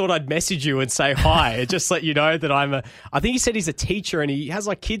I just thought I'd message you and say hi, and just let you know that I think he said he's a teacher, and he has,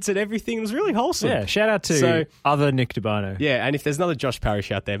 like, kids and everything. It was really wholesome. Yeah, shout out to other Nick Debano. Yeah, and if there's another Josh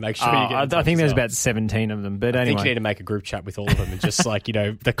Parish out there, make sure you get in touch I think there's as well. about 17 of them, but I anyway. think you need to make a group chat with all of them, and just, like, you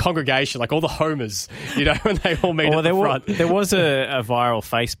know, the congregation, like all the homers, you know, when they all meet at the front. There was a viral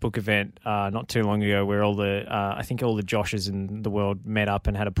Facebook event not too long ago where all the I think all the Joshes in the world met up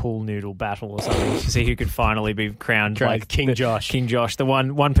and had a pool noodle battle or something to see who could finally be crowned like King Josh. King Josh, the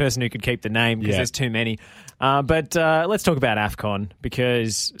one person who could keep the name because there's too many. But let's talk about AFCON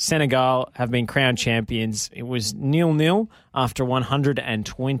because Senegal have been crowned champions. It was 0-0 after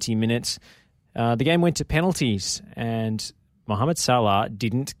 120 minutes. The game went to penalties and Mohamed Salah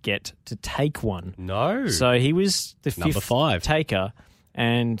didn't get to take one. No. So he was the Number fifth 5 taker.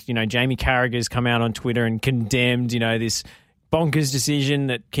 And, you know, Jamie Carragher's come out on Twitter and condemned, you know, this bonkers decision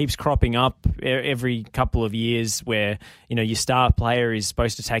that keeps cropping up every couple of years where, you know, your star player is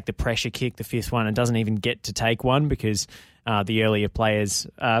supposed to take the pressure kick, the fifth one, and doesn't even get to take one because the earlier players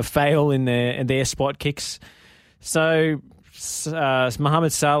fail in their spot kicks. So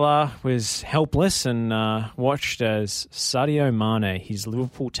Mohamed Salah was helpless and watched as Sadio Mane, his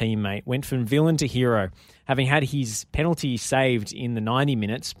Liverpool teammate, went from villain to hero, having had his penalty saved in the 90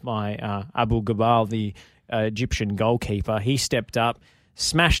 minutes by Abu Gabal, the Egyptian goalkeeper. He stepped up,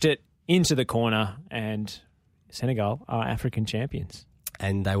 smashed it into the corner, and Senegal are African champions.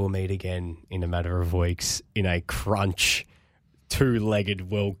 And they will meet again in a matter of weeks in a crunch two-legged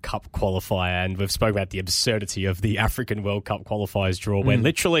World Cup qualifier. And we've spoken about the absurdity of the African World Cup qualifiers draw where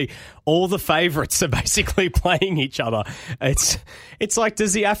literally all the favourites are basically playing each other. It's like,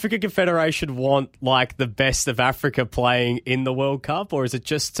 does the African Confederation want like the best of Africa playing in the World Cup, or is it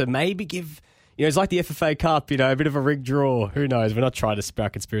just to maybe give... You know, it's like the FFA Cup, you know, a bit of a rigged draw. Who knows? We're not trying to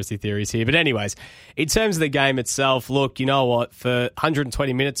sprout conspiracy theories here. But anyways, in terms of the game itself, look, you know what? For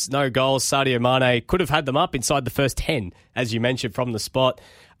 120 minutes, no goals. Sadio Mane could have had them up inside the first 10, as you mentioned, from the spot.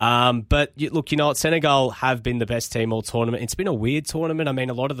 But look, you know what? Senegal have been the best team all tournament. It's been a weird tournament. I mean,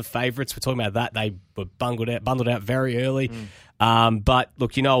 a lot of the favourites, we're talking about that, they were bundled out very early. But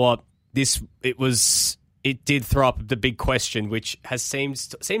look, you know what? It did throw up the big question, which seems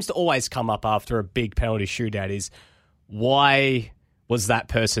to always come up after a big penalty shootout, is why was that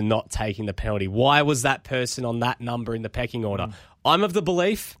person not taking the penalty? Why was that person on that number in the pecking order? I'm of the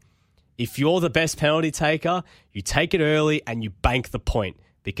belief, if you're the best penalty taker, you take it early and you bank the point.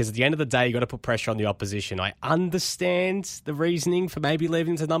 Because at the end of the day, you've got to put pressure on the opposition. I understand the reasoning for maybe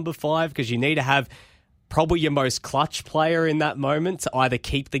leaving to number 5, because you need to have probably your most clutch player in that moment to either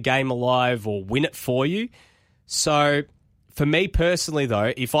keep the game alive or win it for you. So for me personally,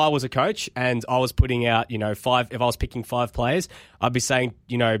 though, if I was a coach and I was putting out, you know, 5, if I was picking 5 players, I'd be saying,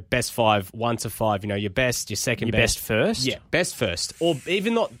 you know, best 5, 1 to 5, you know, your best, your second your best first? Yeah, best first. Or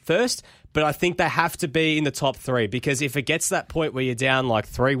even not first, but I think they have to be in the top 3, because if it gets to that point where you're down like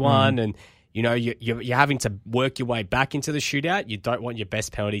 3-1 and you know, you're having to work your way back into the shootout, you don't want your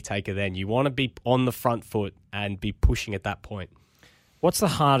best penalty taker then. You want to be on the front foot and be pushing at that point. What's the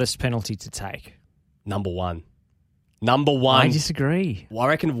hardest penalty to take? Number 1. Number 1. I disagree. Well, I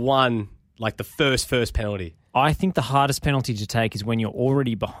reckon 1, like the first penalty. I think the hardest penalty to take is when you're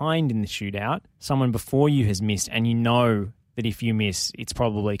already behind in the shootout, someone before you has missed, and you know that if you miss, it's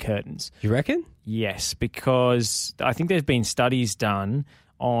probably curtains. You reckon? Yes, because I think there's been studies done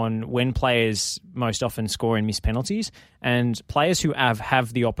on when players most often score and miss penalties, and players who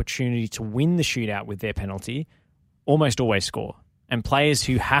have the opportunity to win the shootout with their penalty almost always score. And players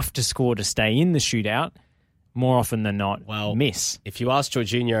who have to score to stay in the shootout more often than not, miss. If you ask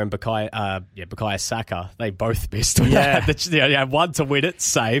Jorginho and Bukayo Saka, they both missed. You had one to win it,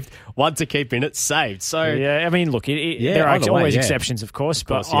 saved. One to keep in it, saved. So I mean, look, there are always exceptions, of course,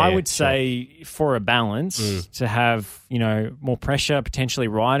 but I would say for a balance to have more pressure potentially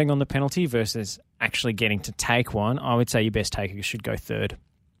riding on the penalty versus actually getting to take one, I would say your best taker should go third.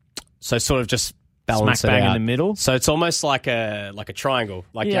 So sort of just balance smack bang it out in the middle. So it's almost like a triangle.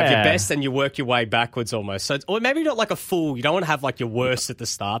 Like you have your best and you work your way backwards almost. So or maybe not like a full. You don't want to have like your worst at the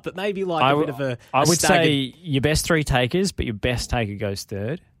start, but maybe like a bit of a. I would say your best three takers, but your best taker goes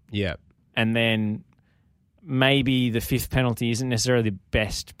third. Yeah, and then maybe the fifth penalty isn't necessarily the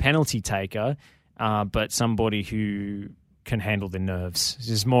best penalty taker, but somebody who can handle the nerves. It's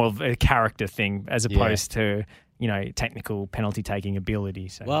just more of a character thing as opposed to technical penalty taking ability.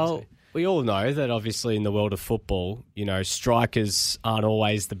 So we all know that obviously in the world of football, strikers aren't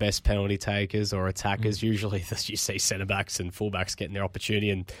always the best penalty takers or attackers. Usually you see centre-backs and full-backs getting their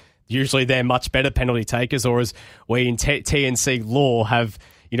opportunity, and usually they're much better penalty takers, or as we in TNC law have,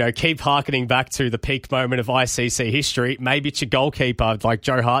 keep hearkening back to the peak moment of ICC history. Maybe it's your goalkeeper, like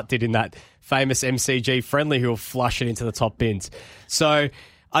Joe Hart did in that famous MCG friendly, who will flush it into the top bins. So,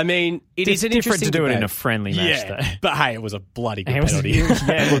 I mean, it's different to do it in a friendly match, though. But hey, it was a bloody good penalty.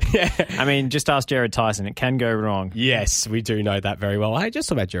 I mean, just ask Jared Tyson. It can go wrong. Yes, we do know that very well. Hey, just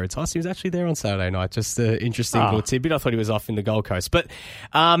about Jared Tyson, he was actually there on Saturday night. Just an interesting little tidbit. I thought he was off in the Gold Coast. But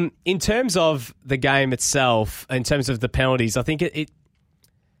in terms of the game itself, in terms of the penalties, I think it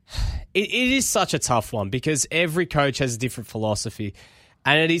is such a tough one because every coach has a different philosophy.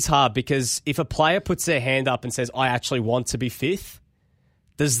 And it is hard because if a player puts their hand up and says, I actually want to be fifth,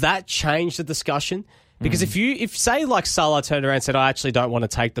 does that change the discussion? Because if say like Salah turned around and said, I actually don't want to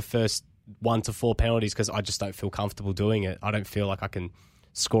take the first 1 to 4 penalties because I just don't feel comfortable doing it. I don't feel like I can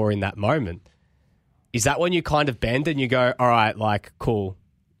score in that moment. Is that when you kind of bend and you go, all right, like, cool,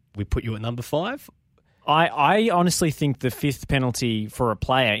 we put you at number 5? I honestly think the fifth penalty for a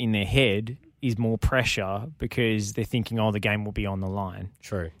player in their head is more pressure because they're thinking, the game will be on the line.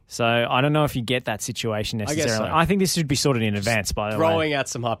 True. So I don't know if you get that situation necessarily. I guess so. I think this should be sorted in advance, by the way. Throwing out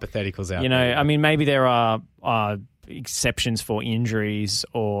some hypotheticals out there. I mean, maybe there are exceptions for injuries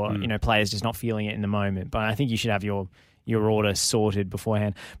or, players just not feeling it in the moment. But I think you should have your order sorted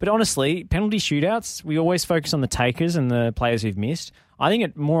beforehand. But honestly, penalty shootouts, we always focus on the takers and the players who've missed. I think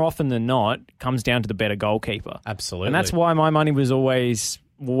it more often than not comes down to the better goalkeeper. Absolutely. And that's why my money was always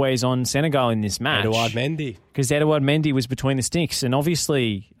on Senegal in this match. Edouard Mendy. Because Edouard Mendy was between the sticks. And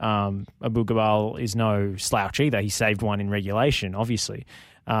obviously, Abu Gabal is no slouch either. He saved one in regulation, obviously.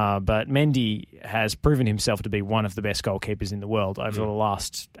 But Mendy has proven himself to be one of the best goalkeepers in the world over the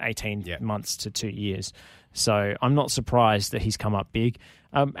last 18 months to 2 years. So I'm not surprised that he's come up big.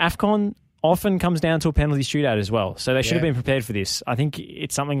 AFCON often comes down to a penalty shootout as well. So they should have been prepared for this. I think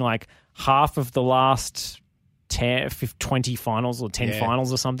it's something like half of the last 20 finals or 10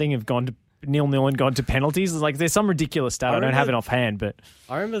 finals or something have gone to 0-0 and gone to penalties. It's like there's some ridiculous stat. I don't have it offhand, but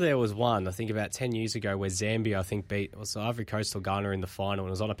I remember there was one, I think about 10 years ago, where Zambia, beat Ivory Coast or Ghana in the final, and it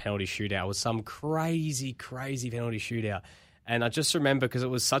was on a penalty shootout. It was some crazy, crazy penalty shootout. And I just remember because it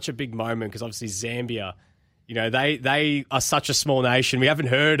was such a big moment because obviously Zambia, they are such a small nation. We haven't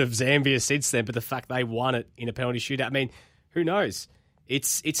heard of Zambia since then, but the fact they won it in a penalty shootout, I mean, who knows?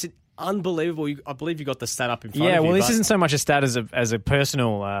 It's unbelievable. I believe you got the stat up in front of you. Yeah, well, this isn't so much a stat as a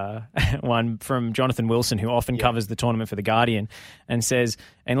personal one from Jonathan Wilson, who often covers the tournament for The Guardian, and says,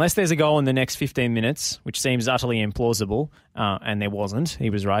 unless there's a goal in the next 15 minutes, which seems utterly implausible, and there wasn't, he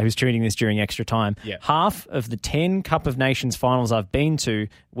was right, he was tweeting this during extra time, half of the 10 Cup of Nations finals I've been to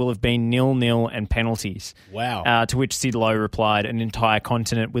will have been 0-0 and penalties. Wow. To which Sid Lowe replied, an entire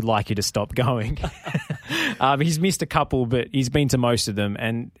continent would like you to stop going. He's missed a couple, but he's been to most of them,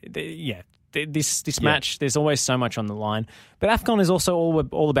 and this match, there's always so much on the line. But AFCON is also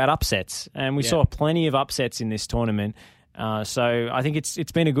all about upsets, and we saw plenty of upsets in this tournament. So I think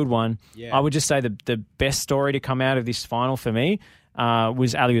it's been a good one. Yeah. I would just say the best story to come out of this final for me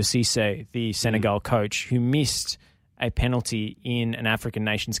was Aliou Cissé, the Senegal coach, who missed a penalty in an African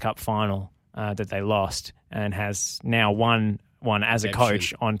Nations Cup final that they lost, and has now won as a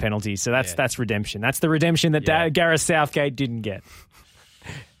coach on penalties. So that's redemption. That's the redemption that Gareth Southgate didn't get.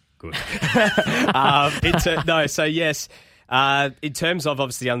 Good. In terms of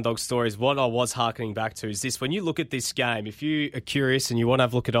obviously underdog stories, what I was hearkening back to is this: when you look at this game, if you are curious and you want to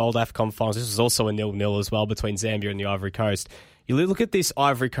have a look at old AFCON finals, this was also a 0-0 as well between Zambia and the Ivory Coast. You look at this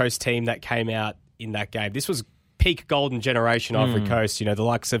Ivory Coast team that came out in that game. This was peak golden generation Ivory Coast. The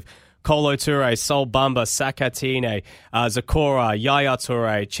likes of Kolo Toure, Sol Bamba, Sakatine, Zakora, Yaya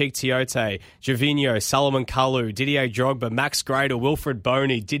Toure, Cheik Tiote, Gervinho, Solomon Kalou, Didier Drogba, Max Grader, Wilfred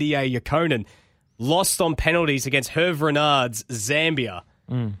Boney, Didier Ikonen lost on penalties against Hervé Renard's Zambia.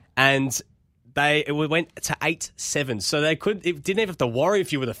 And it went to 8-7. So it didn't even have to worry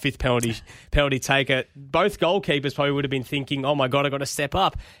if you were the fifth penalty taker. Both goalkeepers probably would have been thinking, oh my God, I got to step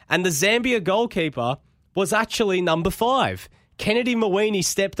up. And the Zambia goalkeeper was actually number 5. Kennedy Mwini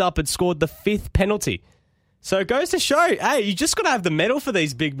stepped up and scored the 5th penalty. So it goes to show, hey, you just got to have the medal for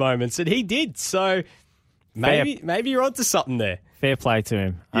these big moments. And he did. So maybe you're onto something there. Fair play to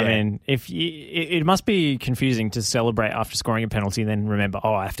him. Yeah. I mean, it must be confusing to celebrate after scoring a penalty and then remember,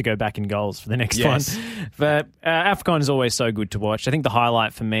 I have to go back in goals for the next one. But AFCON is always so good to watch. I think the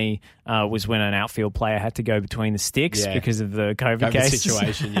highlight for me was when an outfield player had to go between the sticks because of the COVID case.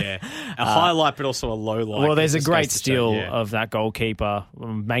 situation, A highlight, but also a low light. Well, there's a great steal of that goalkeeper,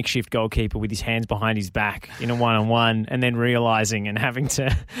 makeshift goalkeeper with his hands behind his back in a one-on-one and then realising and having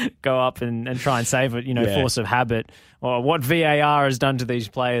to go up and try and save it, force of habit. Or what VAR has done to these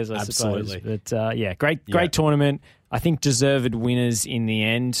players, I suppose. But great tournament. I think deserved winners in the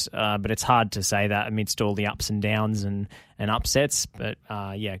end, but it's hard to say that amidst all the ups and downs and upsets. But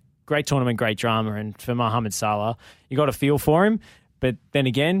great tournament, great drama. And for Mohamed Salah, you got a feel for him. But then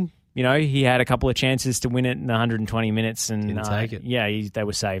again, he had a couple of chances to win it in 120 minutes. And didn't take it. They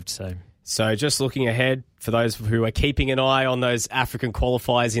were saved. So just looking ahead, for those who are keeping an eye on those African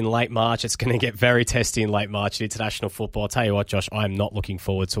qualifiers in late March, it's going to get very testy in late March in international football. I'll tell you what, Josh, I'm not looking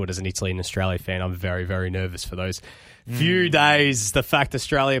forward to it as an Italy and Australia fan. I'm very, very nervous for those few days. The fact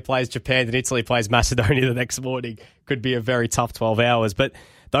Australia plays Japan and Italy plays Macedonia the next morning could be a very tough 12 hours. But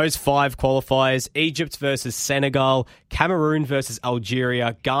those 5 qualifiers, Egypt versus Senegal, Cameroon versus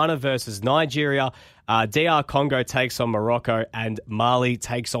Algeria, Ghana versus Nigeria, DR Congo takes on Morocco, and Mali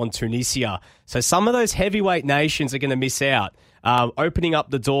takes on Tunisia. So some of those heavyweight nations are going to miss out, opening up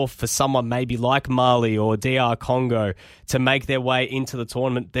the door for someone maybe like Mali or DR Congo to make their way into the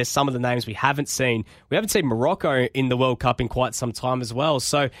tournament. There's some of the names we haven't seen. We haven't seen Morocco in the World Cup in quite some time as well.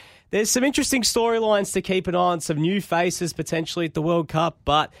 So there's some interesting storylines to keep an eye on, some new faces potentially at the World Cup,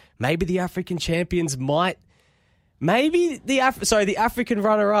 but maybe the African champions might... Maybe the African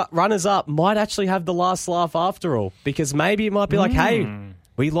runners-up might actually have the last laugh after all, because maybe it might be like, hey,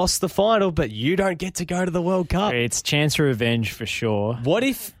 we lost the final, but you don't get to go to the World Cup. It's chance for revenge for sure. What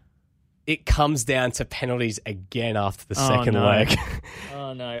if it comes down to penalties again after the second leg?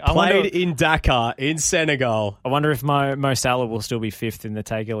 Oh, no. Played in Dakar, in Senegal. I wonder if Mo Salah will still be 5th in the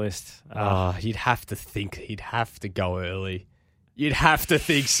taker list. You'd have to think he'd have to go early. You'd have to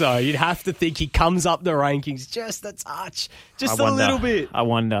think so. You'd have to think he comes up the rankings just a touch, a little bit. I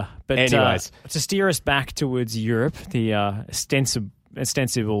wonder. But anyways, to steer us back towards Europe, the ostensible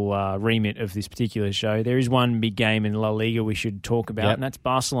remit of this particular show, there is one big game in La Liga we should talk about, and that's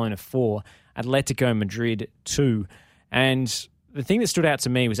Barcelona 4, Atletico Madrid 2. And the thing that stood out to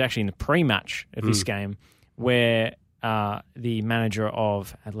me was actually in the pre-match of this game, where the manager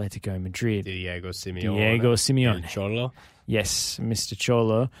of Atletico Madrid, Diego Simeone. Cholo. Yes, Mr.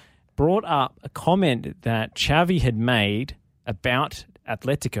 Cholo, brought up a comment that Xavi had made about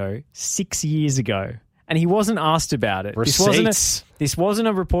Atletico 6 years ago. And he wasn't asked about it. Receipts. This wasn't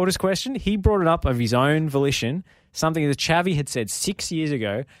a reporter's question. He brought it up of his own volition, something that Xavi had said 6 years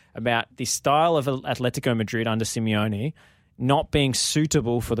ago about the style of Atletico Madrid under Simeone not being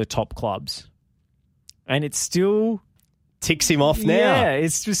suitable for the top clubs. And it's still... ticks him off now. Yeah,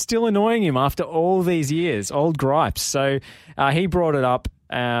 it's just still annoying him after all these years, old gripes. So he brought it up.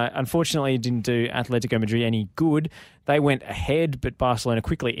 Unfortunately, it didn't do Atletico Madrid any good. They went ahead, but Barcelona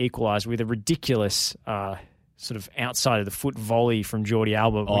quickly equalised with a ridiculous sort of outside of the foot volley from Jordi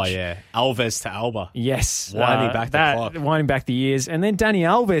Alba. Alves to Alba. Yes. Winding back the clock. Winding back the years. And then Dani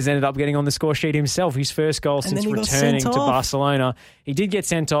Alves ended up getting on the score sheet himself, his first goal since returning to Barcelona. He did get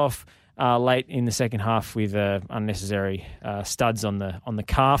sent off late in the second half with unnecessary studs on the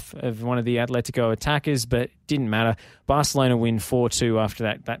calf of one of the Atletico attackers, but didn't matter. Barcelona win 4-2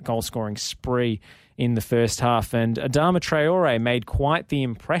 after that goal-scoring spree in the first half, and Adama Traore made quite the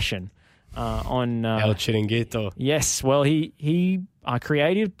impression on... El Chiringuito. Yes, well, he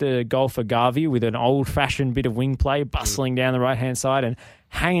created the goal for Gavi with an old-fashioned bit of wing play, bustling down the right-hand side and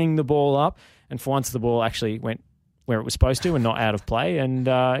hanging the ball up, and for once the ball actually went where it was supposed to and not out of play. And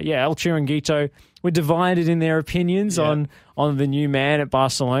El Chiringuito were divided in their opinions on the new man at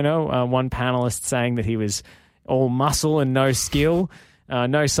Barcelona. One panelist saying that he was all muscle and no skill,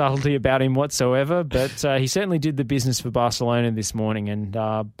 no subtlety about him whatsoever. But he certainly did the business for Barcelona this morning. And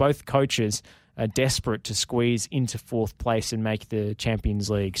both coaches desperate to squeeze into fourth place and make the Champions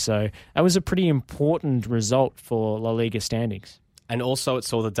League. So that was a pretty important result for La Liga standings. And also it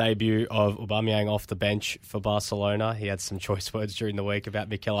saw the debut of Aubameyang off the bench for Barcelona. He had some choice words during the week about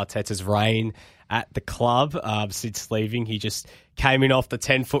Mikel Arteta's reign at the club since leaving. He just came in off the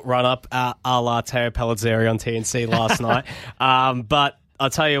 10-foot run-up a la Teo Pellizzeri on TNC last night. But I'll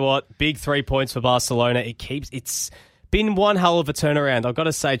tell you what, big 3 points for Barcelona. It's been one hell of a turnaround. I've got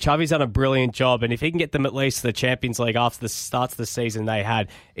to say, Xavi's done a brilliant job, and if he can get them at least to the Champions League after the start of the season they had,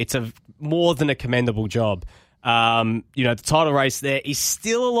 it's more than a commendable job. The title race there is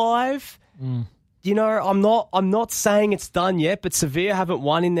still alive. I'm not saying it's done yet, but Sevilla haven't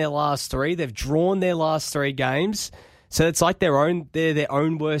won in their last 3. They've drawn their last 3 games. So it's like they're their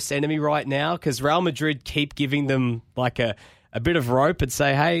own worst enemy right now, because Real Madrid keep giving them like a bit of rope and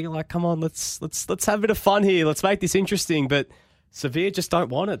say, hey, like, come on, let's have a bit of fun here. Let's make this interesting. But Sevilla just don't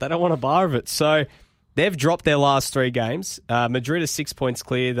want it. They don't want a bar of it. So they've dropped their last 3 games. Madrid is 6 points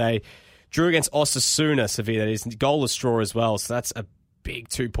clear. They drew against Osasuna, Sevilla. That is goalless draw as well. So that's a big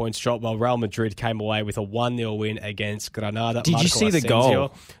 2 points drop, while Real Madrid came away with a 1-0 win against Granada. Did you see the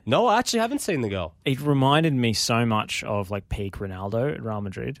goal? No, I actually haven't seen the goal. It reminded me so much of like peak Ronaldo at Real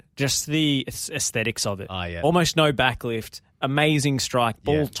Madrid. Just the aesthetics of it. Oh, yeah. Almost no backlift, amazing strike,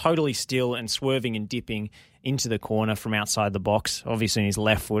 ball totally still and swerving and dipping into the corner from outside the box, obviously in his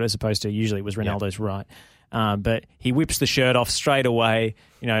left foot, as opposed to usually it was Ronaldo's right. But he whips the shirt off straight away.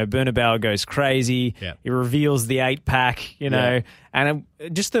 Bernabeu goes crazy. Yeah. He reveals the 8-pack, and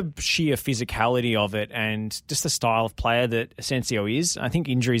just the sheer physicality of it and just the style of player that Asensio is. I think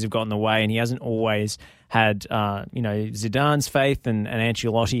injuries have gotten in the way, and he hasn't always had, Zidane's faith, and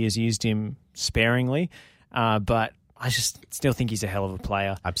Ancelotti has used him sparingly. But I just still think he's a hell of a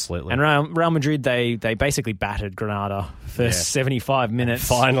player. Absolutely. And Real Madrid, they basically battered Granada for 75 minutes.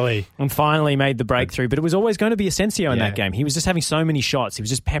 And finally made the breakthrough. But it was always going to be Asensio in that game. He was just having so many shots. He was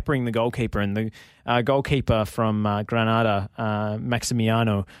just peppering the goalkeeper. And the goalkeeper from Granada,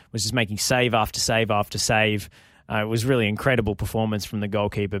 Maximiano, was just making save after save after save. It was really incredible performance from the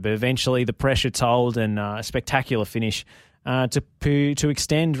goalkeeper. But eventually the pressure told, and a spectacular finish to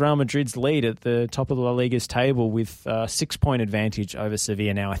extend Real Madrid's lead at the top of the La Liga's table with a 6-point advantage over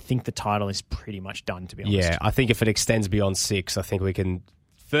Sevilla now. I think the title is pretty much done, to be honest. Yeah, I think if it extends beyond 6, I think we can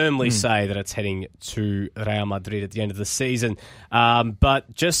firmly say that it's heading to Real Madrid at the end of the season.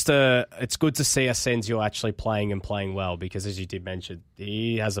 But just it's good to see Asensio actually playing and playing well, because as you did mention,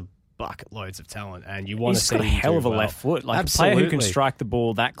 he has a bucket loads of talent, and you want to see him do well. He's got a hell of a left foot. Like Absolutely. A player who can strike the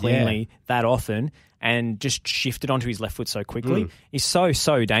ball that cleanly, that often, and just shift it onto his left foot so quickly. He's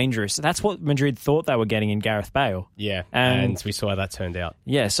so dangerous. That's what Madrid thought they were getting in Gareth Bale. Yeah, and we saw how that turned out.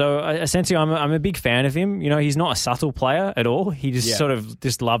 Yeah, so Asensio, I'm a big fan of him. He's not a subtle player at all. He just sort of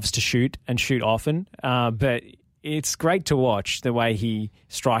just loves to shoot and shoot often. But it's great to watch the way he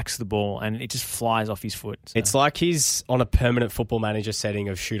strikes the ball, and it just flies off his foot. So. It's like he's on a permanent Football Manager setting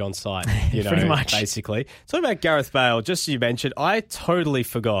of shoot on sight, pretty much. Basically. Talking about Gareth Bale, just as you mentioned, I totally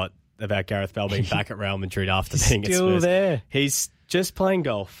forgot about Gareth Bale being back at Real Madrid after being at Spurs. Still there. He's just playing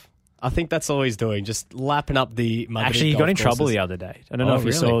golf. I think that's all he's doing, just lapping up the Madrid Actually, he golf got in courses. trouble the other day. I don't know if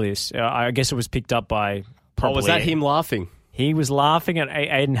you saw this. I guess it was picked up by... was that him laughing? He was laughing at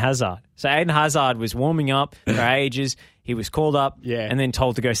Eden Hazard. So Eden Hazard was warming up for ages. He was called up and then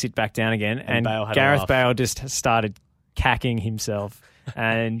told to go sit back down again. And Gareth Bale just started cacking himself.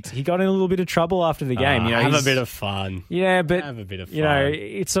 And he got in a little bit of trouble after the game. Have a bit of fun. Yeah, but have a bit of fun.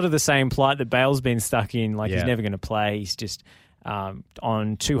 It's sort of the same plight that Bale's been stuck in. Like he's never going to play. He's just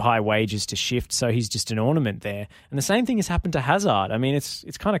on too high wages to shift, so he's just an ornament there. And the same thing has happened to Hazard. I mean,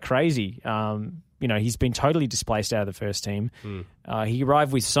 it's kind of crazy. He's been totally displaced out of the first team. He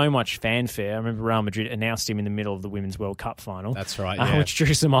arrived with so much fanfare. I remember Real Madrid announced him in the middle of the Women's World Cup final. That's right, which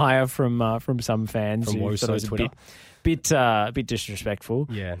drew some ire from some fans. From who thought it was Twitter. A bit disrespectful.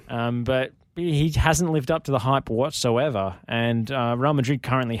 Yeah. But he hasn't lived up to the hype whatsoever. And Real Madrid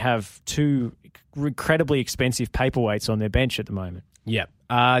currently have 2 incredibly expensive paperweights on their bench at the moment. Yep.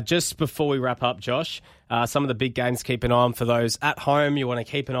 Just before we wrap up, Josh, some of the big games keep an eye on for those at home. You want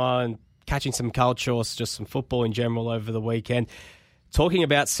to keep an eye on catching some culture or just some football in general over the weekend. Talking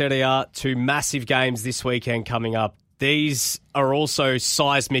about Serie A, 2 massive games this weekend coming up. These are also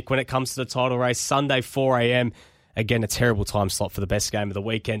seismic when it comes to the title race. Sunday, 4 a.m. Again, a terrible time slot for the best game of the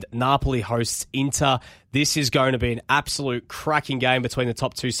weekend. Napoli hosts Inter. This is going to be an absolute cracking game between the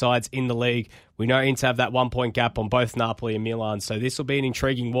top 2 sides in the league. We know Inter have that 1-point gap on both Napoli and Milan, so this will be an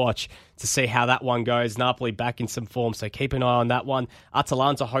intriguing watch to see how that one goes. Napoli back in some form, so keep an eye on that one.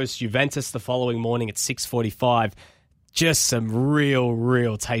 Atalanta hosts Juventus the following morning at 6:45. Just some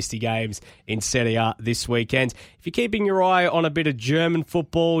real tasty games in Serie A this weekend. If you're keeping your eye on a bit of German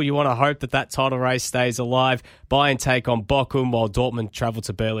football, you want to hope that title race stays alive. Bayern take on Bochum, while Dortmund travel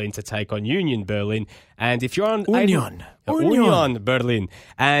to Berlin to take on Union Berlin. And if you're on Union Berlin.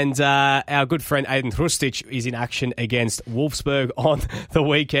 And our good friend Aiden Hrustic is in action against Wolfsburg on the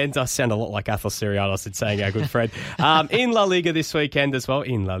weekend. I sound a lot like Athel Sirianos in saying our good friend. In La Liga this weekend as well.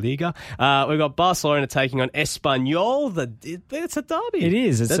 In La Liga. We've got Barcelona taking on Espanyol. It's a derby. It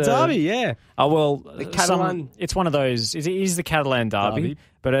is. It's a derby, yeah. Oh, well, the Catalan. It's one of those. It is the Catalan derby.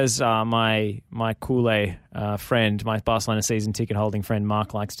 But as my Kool-Aid friend, my Barcelona season ticket holding friend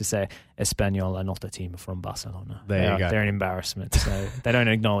Mark likes to say, Espanyol are not a team from Barcelona. There you go. They're an embarrassment, so they don't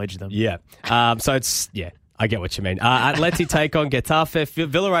acknowledge them. Yeah. So it's, I get what you mean. Atleti take on Getafe.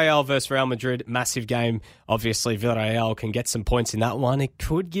 Villarreal versus Real Madrid. Massive game. Obviously, Villarreal can get some points in that one. It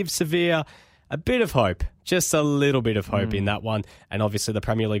could give Sevilla a bit of hope. Just a little bit of hope in that one. And obviously the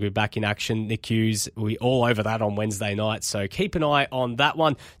Premier League will be back in action. Nick Hughes, we all over that on Wednesday night. So keep an eye on that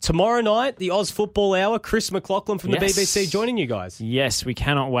one. Tomorrow night, the Oz Football Hour. Chris McLaughlin from the BBC joining you guys. Yes, we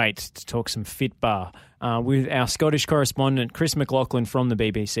cannot wait to talk some Fitbar with our Scottish correspondent, Chris McLaughlin from the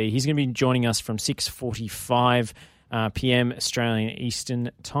BBC. He's going to be joining us from 6:45 p.m. Australian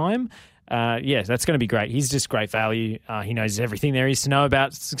Eastern Time. That's going to be great. He's just great value. He knows everything there is to know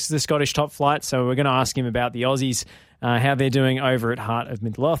about the Scottish top flight. So we're going to ask him about the Aussies, how they're doing over at Heart of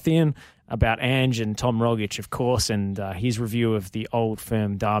Midlothian, about Ange and Tom Rogic, of course, and his review of the Old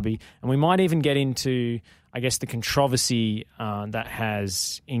Firm derby. And we might even get into, I guess, the controversy that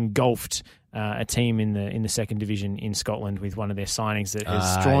has engulfed a team in the second division in Scotland with one of their signings that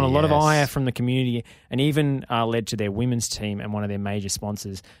has drawn a lot of ire from the community and even led to their women's team and one of their major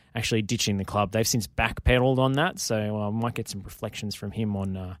sponsors actually ditching the club. They've since backpedaled on that, so I might get some reflections from him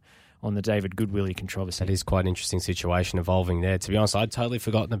on the David Goodwillie controversy. That is quite an interesting situation evolving there. To be honest, I'd totally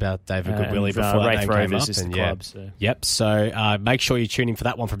forgotten about David Goodwillie before that Wraith name Rovers came up. is the club. So. Yep, so make sure you tune in for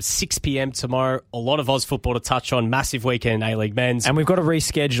that one from 6 p.m. tomorrow. A lot of Oz football to touch on. Massive weekend in A-League Men's. And we've got a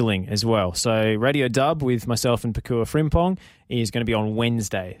rescheduling as well. So Radio Dub with myself and Pakua Frimpong is going to be on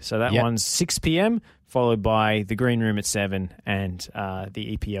Wednesday. So that one's 6 p.m, followed by the Green Room at 7 and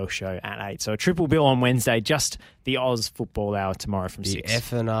the EPL show at 8. So a triple bill on Wednesday, just the Oz Football Hour tomorrow from 6. The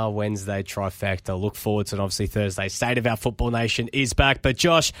FNR Wednesday trifecta. Look forward to it. Obviously Thursday, State of Our Football Nation is back. But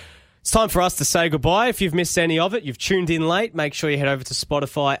Josh, it's time for us to say goodbye. If you've missed any of it, you've tuned in late, make sure you head over to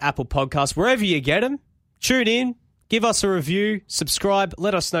Spotify, Apple Podcasts, wherever you get them. Tune in. Give us a review, subscribe,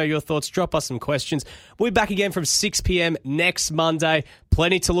 let us know your thoughts, drop us some questions. We'll be back again from 6 p.m. next Monday.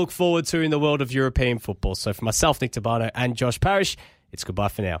 Plenty to look forward to in the world of European football. So for myself, Nick Tabano, and Josh Parrish, it's goodbye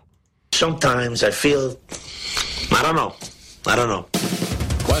for now. Sometimes I feel, I don't know.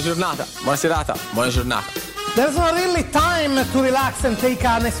 Buona giornata, buona serata, buona giornata. There's not really time to relax and take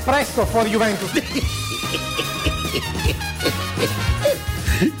an espresso for Juventus.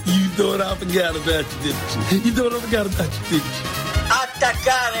 You thought I forgot about you, didn't you? You thought I forgot about you, didn't you?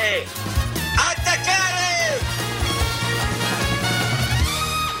 Attaccare!